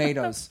Rotten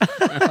Tomatoes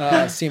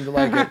seem to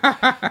like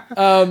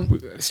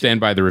it.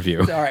 Stand by the review.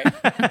 All right.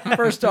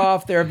 First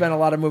off, there have been a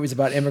lot of movies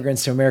about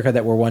immigrants to America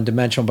that were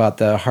one-dimensional about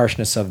the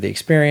harshness of the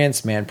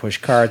experience. Man Push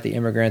Cart, The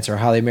Immigrants, or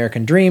How the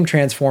American Dream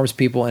transforms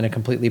people in a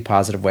completely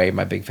positive way.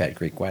 My Big Fat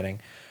Greek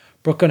Wedding.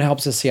 Brooklyn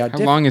helps us see how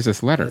long is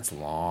this letter? It's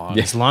long.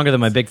 It's longer than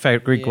My Big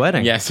Fat Greek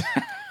Wedding. Yes.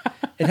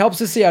 It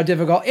helps us see how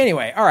difficult.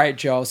 Anyway, all right,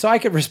 Joe. So I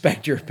could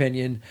respect your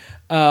opinion.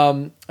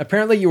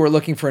 Apparently, you were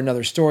looking for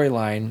another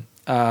storyline,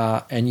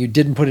 and you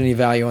didn't put any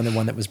value on the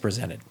one that was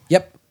presented.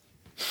 Yep.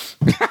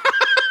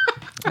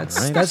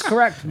 That's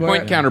correct.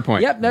 Point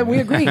counterpoint. Yep, we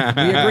agree.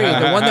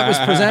 The one that was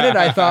presented,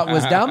 I thought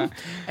was dumb,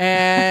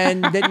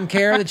 and didn't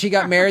care that she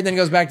got married, then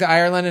goes back to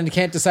Ireland and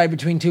can't decide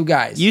between two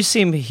guys. You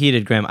seem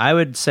heated, Graham. I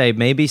would say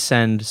maybe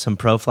send some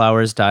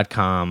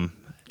proflowers.com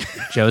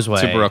Joe's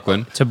way to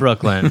Brooklyn.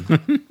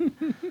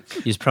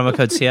 Use promo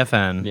code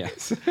CFN.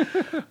 Yes.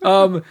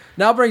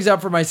 Now brings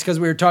up because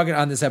we were talking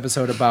on this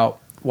episode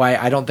about why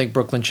I don't think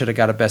Brooklyn should have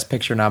got a Best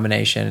Picture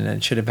nomination, and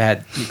it should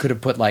have you could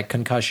have put like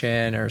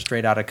Concussion or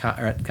Straight Outta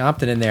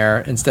Compton in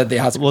there instead of the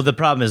Oscars. Well, the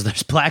problem is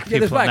there's black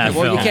people in that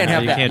film. Well, you can't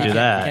have that. You can't do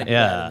that.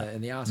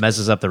 In the Oscars.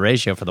 Messes up the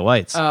ratio for the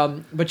whites.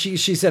 But she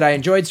said, I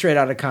enjoyed Straight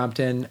Outta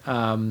Compton.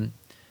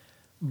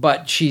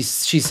 but she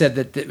said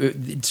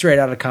that Straight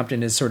Outta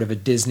Compton is sort of a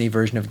Disney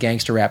version of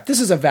gangster rap. This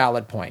is a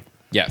valid point.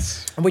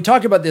 Yes. And we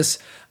talked about this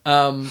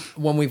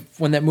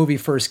when that movie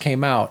first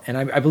came out, and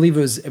I believe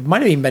it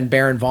might have even been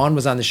Baron Vaughn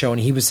was on the show,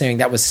 and he was saying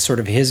that was sort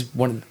of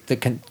one of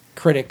the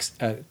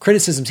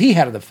criticisms he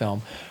had of the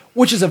film,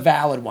 which is a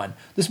valid one.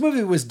 This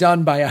movie was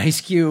done by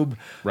Ice Cube,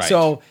 right.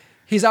 So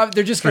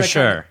they're just going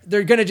to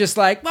they're going to just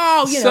like,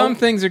 oh, some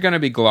things are going to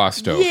be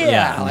glossed over.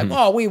 Yeah, like,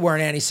 oh, we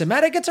weren't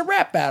anti-Semitic. It's a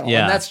rap battle,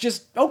 and that's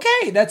just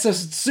okay. That's a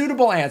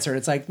suitable answer.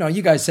 It's like, no,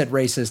 you guys said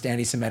racist,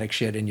 anti-Semitic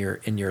shit in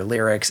your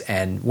lyrics,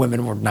 and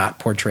women were not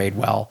portrayed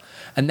well,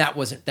 and that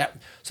wasn't that.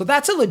 So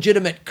that's a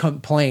legitimate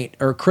complaint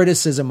or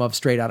criticism of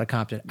Straight Outta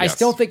Compton. Yes. I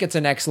still think it's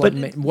an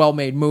excellent,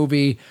 well-made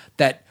movie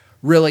that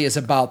really is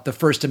about the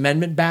First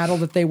Amendment battle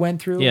that they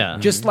went through. Yeah,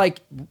 just like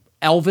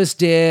Elvis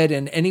did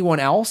and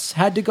anyone else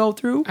had to go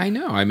through. I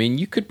know. I mean,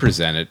 you could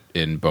present it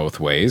in both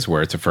ways,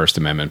 where it's a First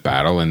Amendment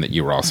battle and that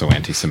you were also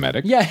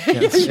anti-Semitic. Yeah,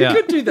 you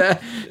could do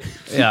that.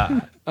 Yeah.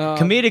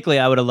 Comedically,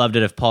 I would have loved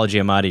it if Paul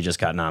Giamatti just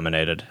got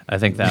nominated. I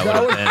think that would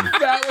have been...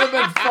 That would have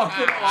been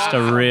fucking awesome. Just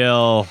a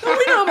real...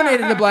 We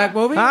nominated the black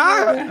movie.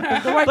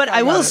 But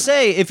I will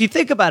say, if you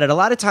think about it, a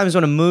lot of times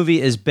when a movie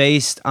is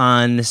based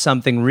on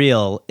something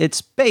real,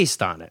 it's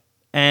based on it.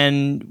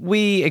 And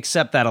we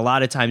accept that a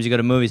lot of times you go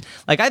to movies.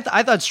 Like,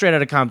 I thought Straight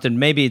Outta Compton,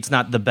 maybe it's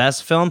not the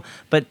best film,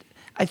 but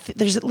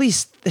there's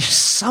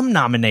some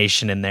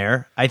nomination in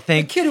there. I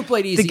think the kid who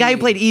played Eazy-E, the guy who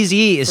played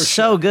Eazy-E is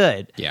so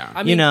good. Yeah.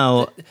 I mean,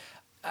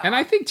 and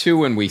I think, too,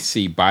 when we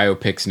see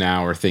biopics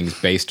now or things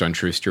based on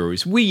true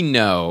stories, we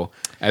know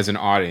as an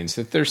audience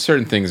that there's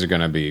certain things that are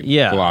going to be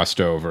glossed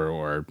over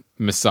or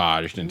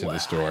massaged into the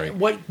story.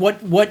 What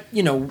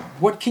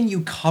can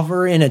you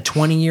cover in a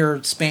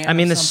 20-year span? I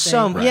mean, there's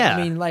so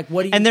I mean, like,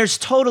 what do you... And there's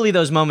totally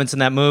those moments in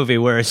that movie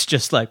where it's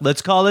just like,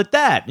 let's call it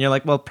that. And you're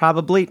like, well,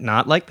 probably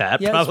not like that.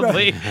 Yeah,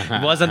 probably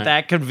wasn't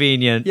that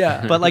convenient.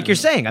 Yeah. But like you're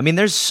saying, I mean,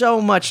 there's so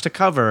much to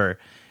cover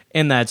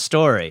in that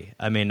story.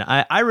 I mean,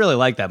 I really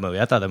liked that movie.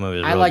 I thought that movie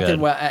was really good. I liked it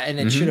well, and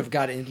it should have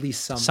gotten at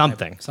least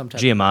something.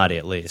 Giamatti,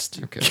 at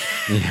least. Okay.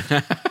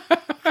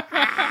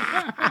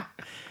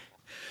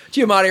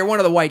 Giamatti, you're one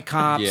of the white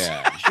cops.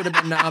 Yeah. Should have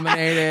been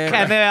nominated.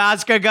 And the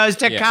Oscar goes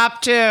to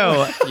Cop 2.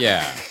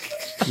 Yeah.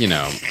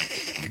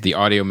 The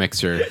audio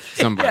mixer.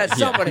 Somebody like that.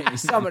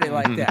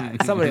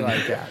 Somebody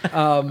like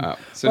that.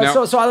 So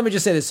let me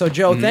just say this. So,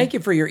 Joe, thank you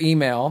for your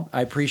email.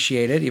 I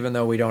appreciate it, even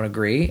though we don't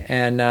agree.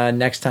 And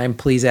next time,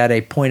 please add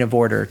a point of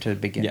order to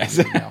begin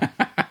the email.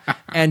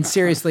 And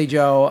seriously,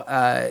 Joe,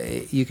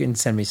 you can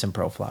send me some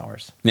pro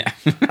flowers. Yeah.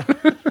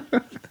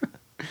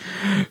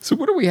 So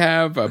what do we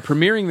have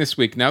premiering this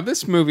week? Now,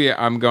 this movie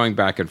I'm going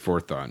back and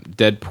forth on,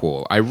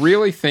 Deadpool. I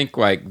really think,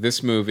 like,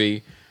 this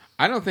movie...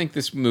 I don't think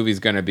this movie is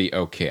going to be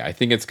okay. I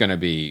think it's going to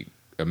be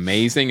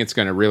amazing. It's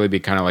going to really be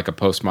kind of like a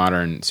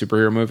postmodern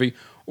superhero movie,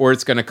 or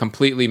it's going to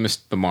completely miss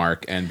the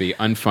mark and be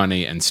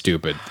unfunny and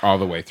stupid all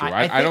the way through.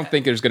 I don't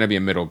think there's going to be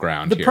a middle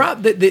ground here.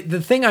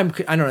 The thing I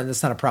don't know,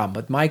 that's not a problem,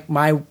 but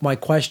my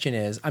question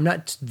is, I'm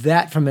not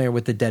that familiar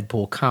with the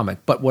Deadpool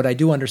comic, but what I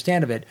do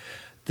understand of it,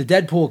 the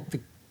Deadpool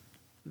the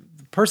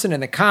person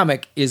in the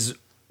comic is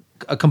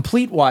a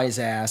complete wise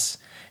ass.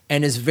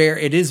 And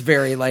it is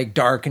very like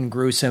dark and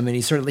gruesome, and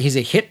he's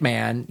a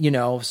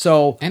hitman,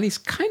 So and he's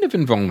kind of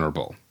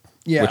invulnerable,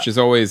 yeah, which is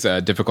always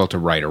difficult to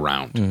write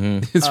around.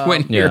 It's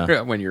when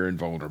you're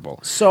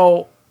invulnerable.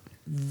 So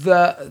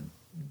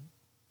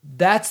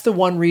that's the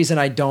one reason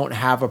I don't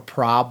have a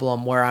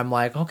problem where I'm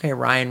like, okay,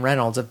 Ryan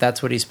Reynolds, if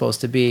that's what he's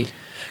supposed to be,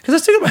 because I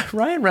was thinking about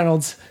Ryan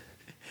Reynolds,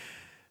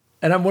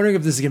 and I'm wondering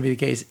if this is going to be the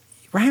case.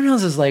 Ryan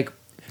Reynolds is like.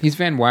 He's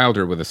Van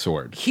Wilder with a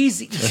sword. He's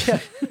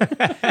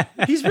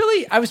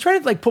really. I was trying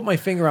to like put my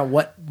finger on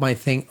what my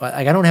thing.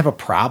 Like, I don't have a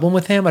problem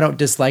with him. I don't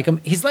dislike him.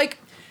 He's like,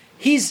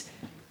 he's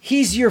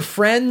your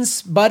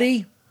friend's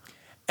buddy,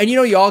 and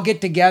you all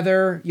get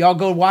together. Y'all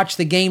go watch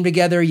the game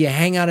together. You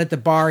hang out at the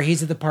bar.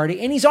 He's at the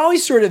party, and he's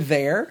always sort of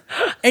there.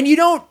 And you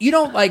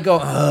don't like go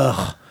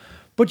ugh.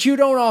 But you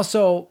don't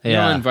also... You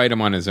don't invite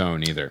him on his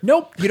own either.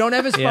 Nope. You don't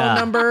have his phone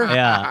number.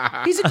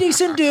 Yeah. He's a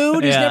decent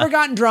dude. He's never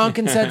gotten drunk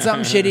and said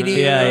something shitty to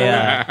you.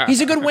 Yeah.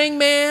 He's a good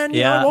wingman.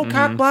 You know, won't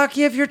cock block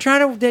you if you're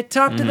trying to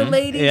talk to the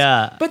ladies.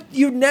 Yeah. But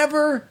you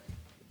never...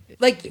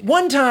 Like,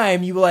 one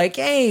time you were like,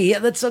 hey,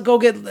 let's go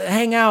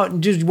hang out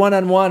and do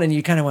one-on-one. And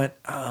you kind of went,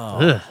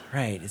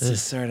 right. It's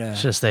just sort of...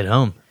 Should have stayed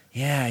home.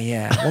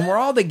 Yeah. When we're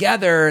all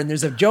together and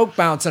there's a joke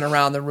bouncing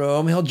around the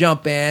room, he'll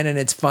jump in and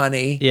it's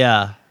funny.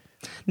 Yeah.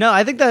 No,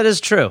 I think that is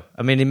true.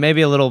 I mean, he may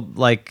be a little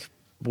like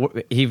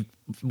he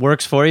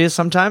works for you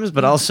sometimes,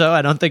 but also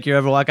I don't think you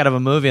ever walk out of a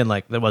movie and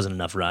like there wasn't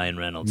enough Ryan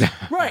Reynolds.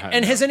 Right.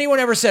 And has anyone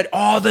ever said,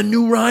 "Oh, the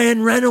new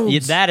Ryan Reynolds"? Yeah,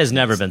 that has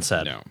never been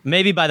said. No.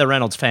 Maybe by the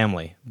Reynolds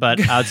family, but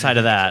outside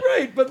of that,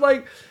 right? But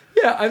like,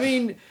 yeah, I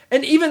mean,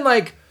 and even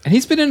like, and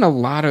he's been in a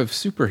lot of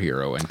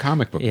superhero and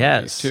comic book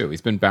movies too.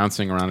 He's been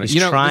bouncing around. He's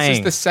trying. This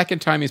is the second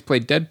time he's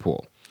played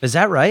Deadpool. Is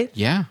that right?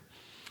 Yeah.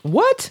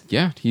 What?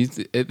 Yeah, he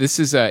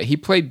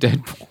played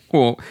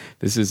Deadpool.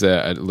 This is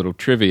a little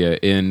trivia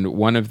in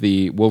one of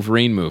the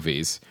Wolverine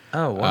movies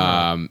Oh,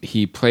 wow.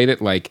 He played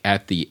it like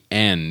at the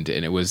end,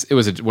 and it was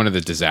one of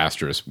the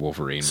disastrous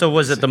Wolverine. So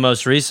was it the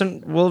most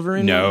recent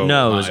Wolverine?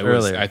 No, it was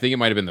earlier. I think it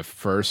might have been the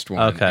first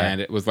one. Okay. And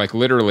it was like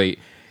literally,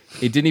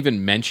 it didn't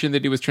even mention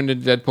that he was turned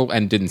into Deadpool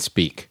and didn't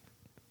speak.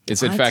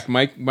 It's in fact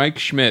Mike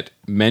Schmidt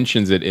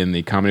mentions it in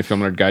the Comedy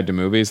Film Nerd Guide to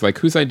Movies. Like,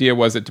 whose idea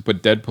was it to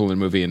put Deadpool in a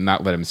movie and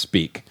not let him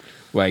speak?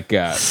 Like,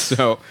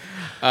 so.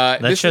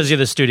 That shows you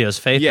the studio's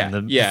faith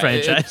in the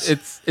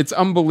franchise. It's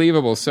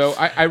unbelievable. So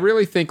I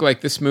really think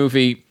like this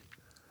movie,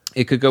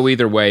 it could go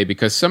either way,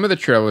 because some of the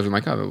trailers I'm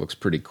like, oh, that looks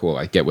pretty cool.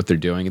 I get what they're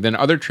doing. And then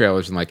other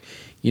trailers I'm like,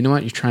 you know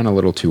what? You're trying a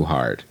little too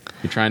hard.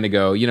 You're trying to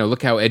go,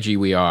 look how edgy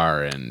we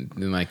are. And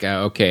then like,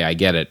 okay, I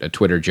get it. A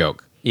Twitter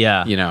joke.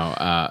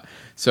 Yeah.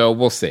 So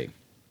we'll see.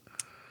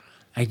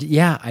 I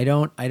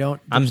don't.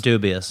 I'm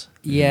dubious.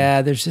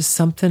 Yeah, there's just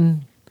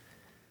something.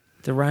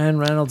 The Ryan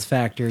Reynolds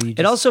factor.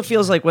 It also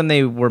feels like when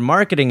they were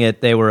marketing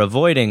it, they were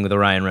avoiding the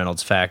Ryan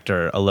Reynolds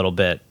factor a little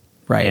bit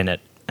in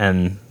it.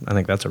 And I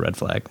think that's a red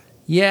flag.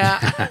 Yeah.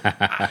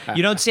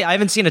 I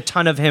haven't seen a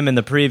ton of him in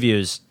the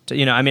previews.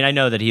 I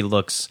know that he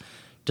looks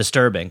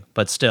disturbing,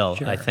 but still,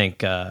 sure. I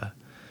think...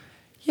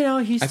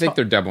 I think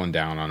they're doubling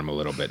down on him a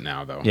little bit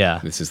now, though.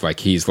 Yeah. This is like,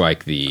 he's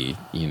like he's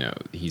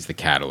the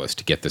catalyst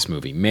to get this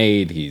movie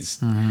made. He's,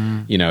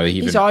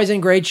 he's always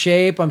in great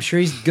shape. I'm sure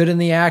he's good in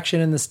the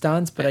action and the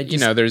stunts, but I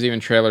just... there's even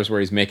trailers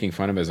where he's making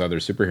fun of his other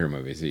superhero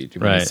movies. He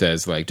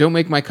says, like, don't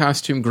make my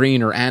costume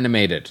green or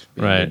animated.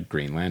 Right.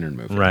 Green Lantern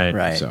movie.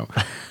 Right. So,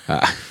 all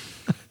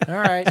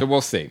right. So we'll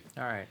see.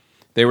 All right.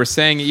 They were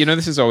saying,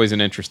 this is always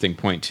an interesting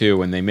point, too,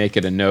 when they make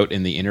it a note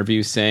in the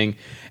interview saying,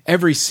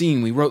 every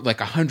scene we wrote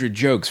like 100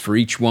 jokes for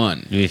each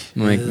one. I'm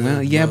like,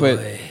 well, yeah, but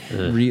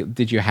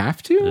did you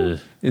have to?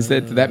 Is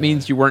that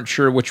means you weren't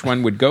sure which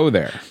one would go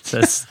there?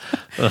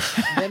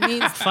 That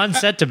means fun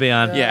set to be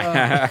on.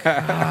 Yeah.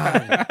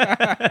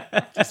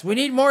 We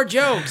need more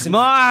jokes.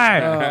 More.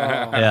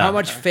 How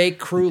much fake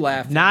crew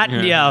laughing?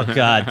 Oh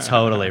God,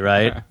 totally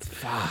right.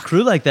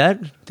 Crew like that?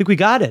 I think we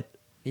got it.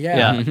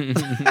 Yeah.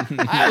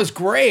 That was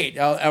great.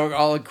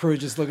 All the crew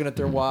just looking at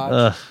their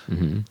watch.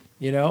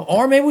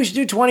 Or maybe we should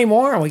do 20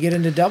 more and we get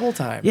into double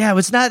time. Yeah,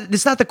 it's not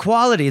the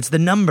quality, it's the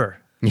number.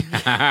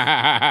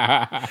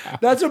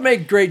 That's what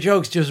makes great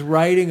jokes, just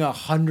writing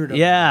 100 of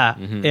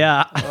them.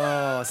 Yeah.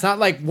 Oh, it's not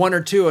like one or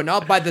two, and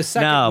by the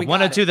second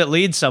one or two that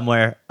lead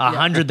somewhere,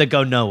 100 that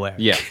go nowhere.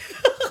 Yeah.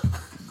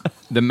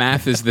 The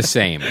math is the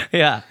same.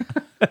 Yeah.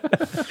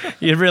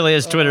 It really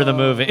is Twitter the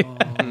movie.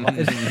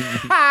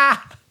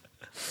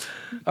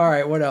 All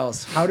right, what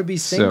else? How to be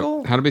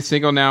single? So, How to be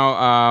single now.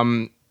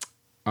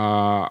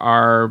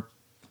 Our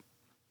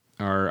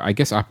I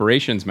guess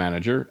operations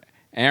manager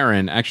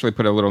Aaron actually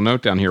put a little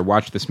note down here.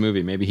 Watch this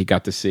movie. Maybe he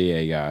got to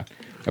see a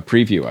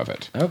preview of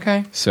it.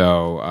 Okay.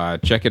 So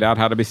check it out.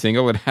 How to be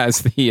single. It has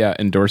the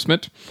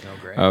endorsement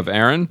of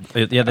Aaron.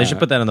 Yeah, they should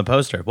put that on the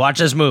poster. Watch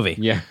this movie.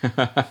 Yeah.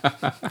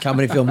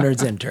 Comedy Film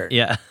Nerds intern.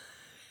 Yeah.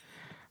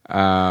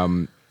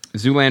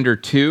 Zoolander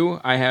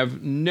 2, I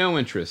have no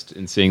interest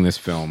in seeing this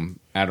film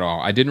at all.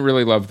 I didn't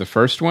really love the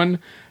first one,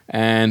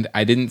 and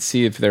I didn't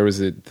see if there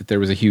was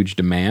a huge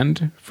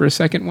demand for a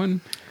second one.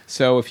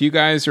 So if you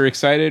guys are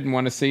excited and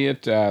want to see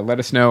it, let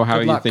us know how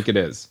you think it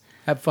is.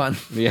 Have fun.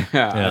 Yeah.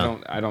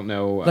 I don't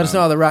know. Let us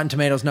know how the Rotten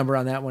Tomatoes number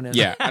on that one is.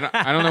 Yeah,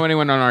 I don't know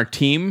anyone on our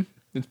team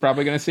that's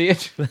probably going to see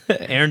it.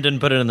 Aaron didn't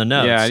put it in the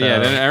notes. Yeah, so.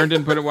 yeah. Aaron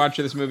didn't watch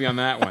this movie on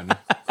that one.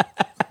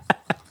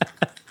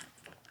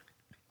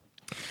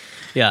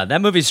 Yeah,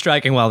 that movie's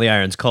striking while the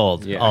iron's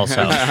cold. Yeah. Also,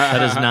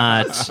 that is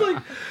not.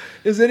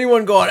 Is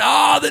anyone going?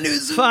 Oh, the new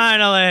Zoolander.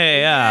 Finally,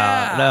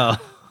 yeah.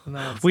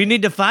 No. We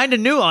need to find a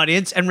new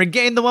audience and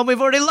regain the one we've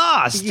already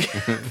lost.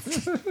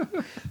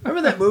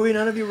 Remember that movie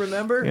none of you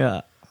remember? Yeah.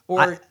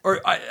 Or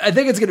I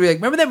think it's going to be like,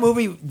 remember that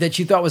movie that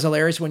you thought was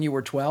hilarious when you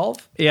were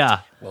 12?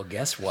 Yeah. Well,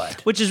 guess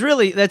what? Which is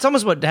really, that's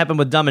almost what happened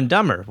with Dumb and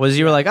Dumber, was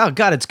you were like, oh,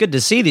 God, it's good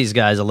to see these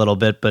guys a little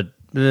bit, but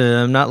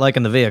I'm not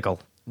liking the vehicle.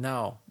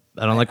 No.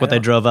 I don't like what they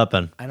drove up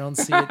in. I don't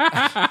see it.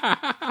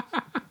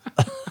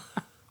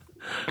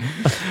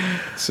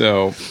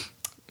 So,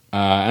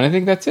 and I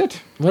think that's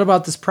it. What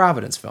about this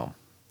Providence film?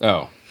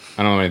 Oh,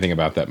 I don't know anything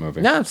about that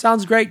movie. No,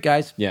 sounds great,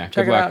 guys. Yeah,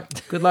 check good it luck.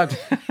 out. Good luck.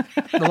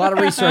 A lot of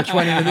research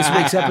went into this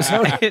week's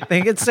episode. I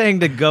think it's saying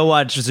to go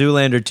watch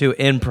Zoolander 2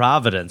 in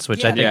Providence,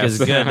 which I think is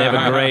good. They have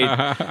a great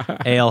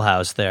ale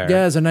house there.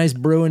 Yeah, there's a nice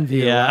brewing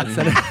view. Yeah.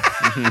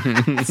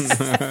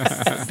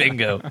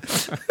 Bingo.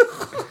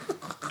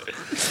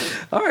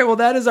 All right, well,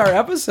 that is our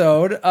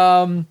episode.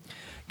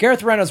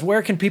 Gareth Reynolds,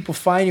 where can people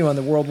find you on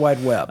the World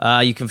Wide Web?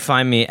 You can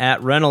find me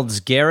at Reynolds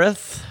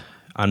Gareth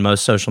on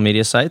most social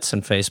media sites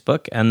and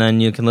Facebook. And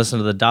then you can listen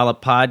to the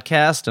Dollop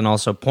podcast and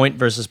also Point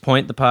versus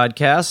Point, the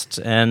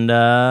podcast. And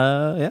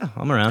yeah,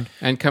 I'm around.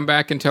 And come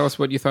back and tell us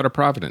what you thought of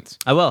Providence.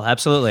 I will,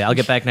 absolutely. I'll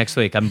get back next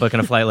week. I'm booking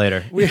a flight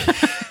later. We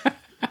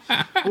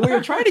We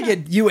were trying to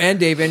get you and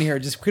Dave in here,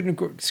 just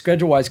couldn't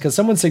schedule-wise, because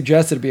someone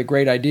suggested it'd be a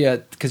great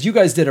idea, because you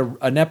guys did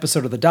an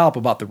episode of The Dollop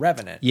about The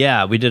Revenant.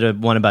 Yeah, we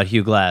did one about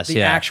Hugh Glass.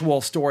 The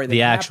actual story.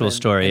 The actual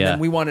story, and yeah. then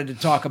we wanted to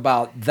talk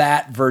about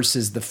that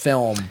versus the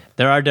film.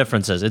 There are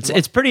differences.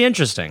 It's pretty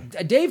interesting.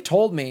 Dave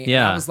told me,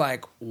 and I was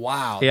like,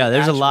 wow. Yeah,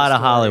 there's a lot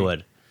of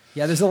Hollywood.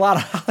 Yeah, there's a lot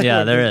of Hollywood.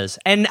 Yeah, there is.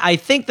 And I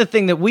think the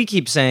thing that we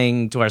keep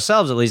saying to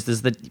ourselves, at least,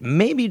 is that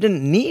maybe you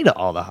didn't need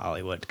all the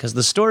Hollywood, because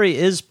the story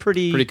is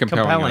pretty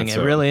compelling. It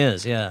really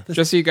is, yeah.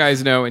 Just so you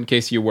guys know, in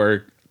case you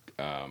were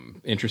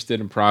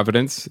interested in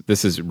Providence,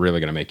 this is really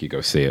going to make you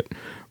go see it.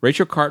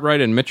 Rachel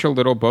Cartwright and Mitchell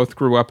Little both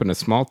grew up in a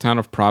small town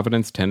of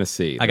Providence,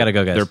 Tennessee. I got to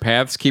go, guys. Their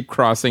paths keep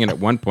crossing, and at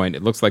one point,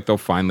 it looks like they'll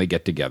finally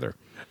get together.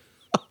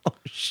 Oh,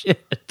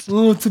 shit.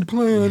 Oh, it's a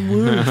play on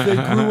words. They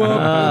grew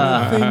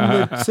up in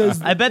a thing that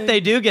says... I bet they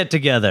do get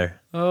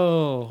together.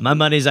 Oh. My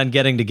money's on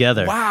getting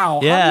together. Wow.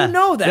 Yeah. How do you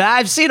know that?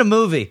 I've seen a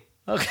movie.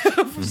 Okay.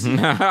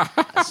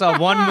 I saw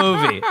one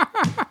movie.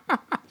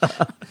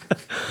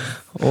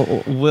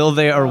 Will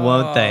they or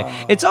won't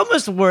they? It's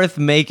almost worth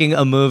making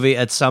a movie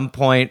at some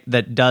point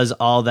that does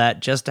all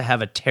that just to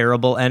have a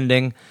terrible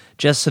ending,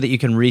 just so that you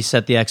can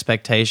reset the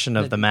expectation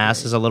of the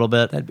masses a little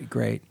bit. That'd be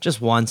great. Just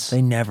once.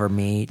 They never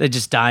meet. They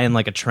just die in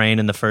like a train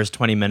in the first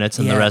 20 minutes,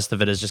 and the rest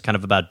of it is just kind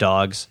of about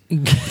dogs.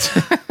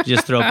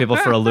 Just throw people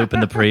for a loop in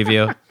the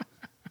preview.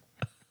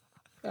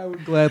 I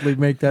would gladly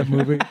make that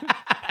movie.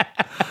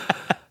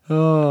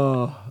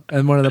 Oh,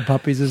 and one of the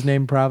puppies is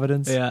named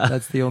Providence. Yeah,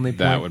 that's the only.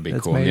 That would be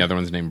cool. And the other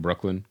one's named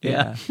Brooklyn.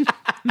 Yeah,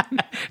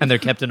 and they're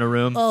kept in a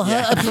room. I'll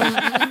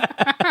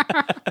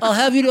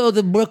have you know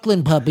the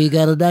Brooklyn puppy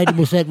got a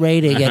 90%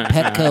 rating at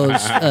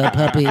Petco's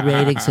puppy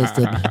rating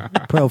system,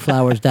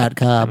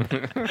 proflowers.com.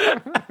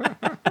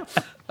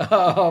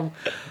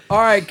 All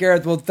right,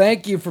 Gareth. Well,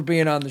 thank you for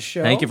being on the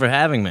show. Thank you for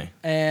having me.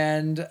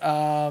 And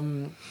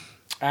I'm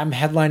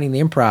headlining the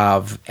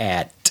Improv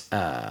at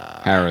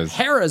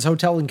Harrah's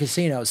Hotel and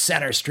Casino,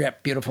 Center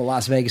Strip, beautiful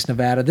Las Vegas,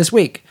 Nevada, this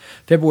week,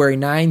 February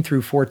 9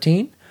 through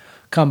 14.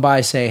 Come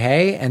by, say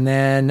hey, and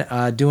then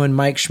doing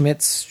Mike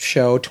Schmidt's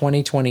show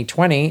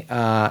 2020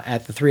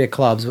 at the 3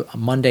 Clubs,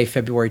 Monday,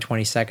 February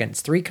 22nd.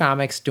 It's 3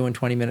 comics doing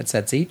 20-minute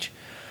sets each,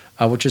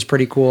 which is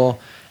pretty cool.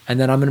 And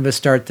then I'm going to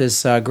start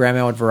this Graham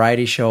Elwood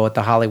Variety Show at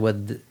the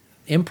Hollywood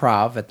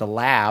Improv at the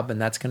Lab, and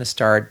that's going to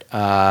start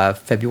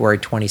February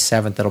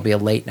 27th. It'll be a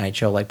late night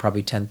show, like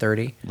probably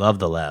 10:30. Love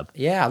the Lab.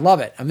 Yeah, I love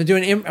it. I'm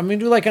going to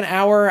do like an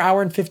hour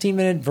and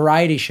 15-minute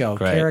variety show.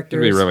 Great.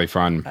 Characters. It'll be really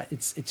fun.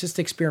 It's just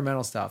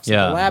experimental stuff. So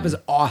yeah. The Lab is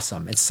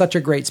awesome. It's such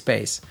a great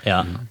space.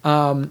 Yeah.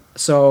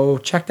 So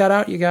check that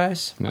out, you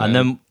guys. And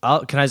then,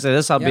 can I say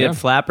this? I'll be at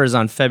Flappers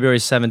on February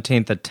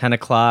 17th at 10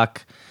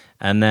 o'clock.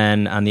 And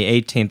then on the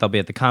 18th, I'll be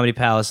at the Comedy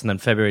Palace. And then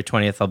February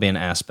 20th, I'll be in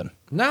Aspen.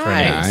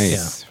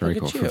 Nice. Very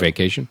cool. For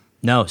vacation?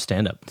 No,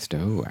 stand-up.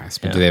 Oh,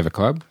 Aspen. Yeah. Do they have a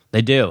club?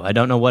 They do. I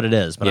don't know what it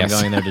is, but I'm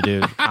going there to do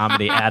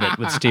comedy at it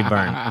with Steve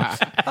Byrne. Oh, nice.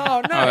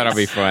 Oh, that'll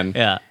be fun.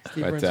 Yeah.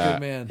 Steve Byrne's a good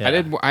man.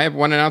 Yeah. I have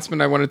one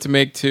announcement I wanted to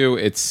make too.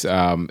 It's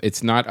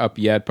not up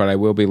yet, but I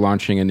will be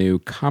launching a new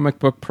comic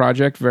book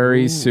project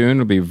very soon.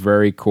 It'll be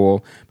very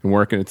cool.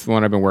 It's the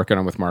one I've been working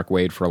on with Mark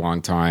Waid for a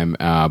long time,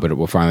 but it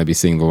will finally be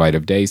seeing the light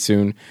of day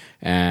soon.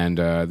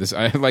 And I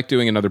like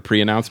doing another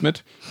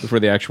pre-announcement before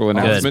the actual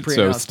announcement,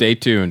 so stay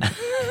tuned.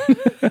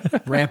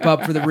 Ramp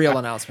up for the real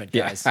announcement,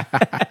 guys.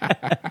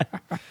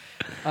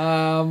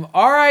 All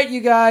right, you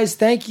guys.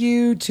 Thank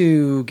you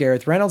to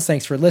Gareth Reynolds.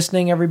 Thanks for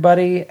listening,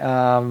 everybody. Like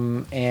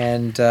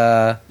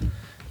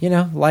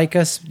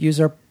us,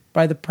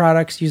 buy the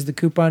products, use the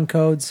coupon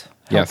codes,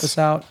 help us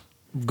out.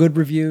 Good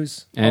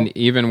reviews. And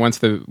even once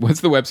the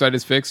website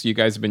is fixed, you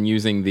guys have been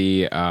using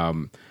the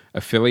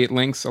affiliate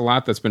links a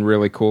lot. That's been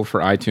really cool for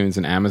iTunes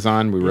and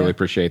Amazon. We really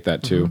appreciate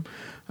that too.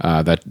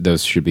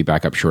 Those should be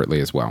back up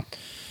shortly as well.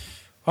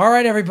 All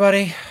right,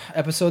 everybody.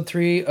 Episode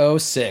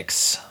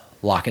 306.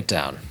 Lock it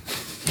down.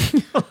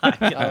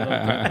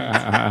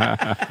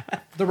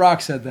 The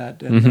Rock said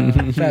that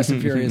in Fast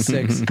and Furious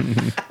 6.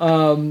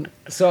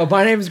 So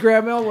my name is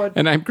Graham Elwood.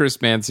 And I'm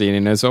Chris Mancini.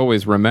 And as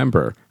always,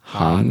 remember,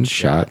 Han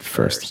shot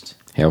first.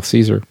 Hail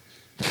Caesar.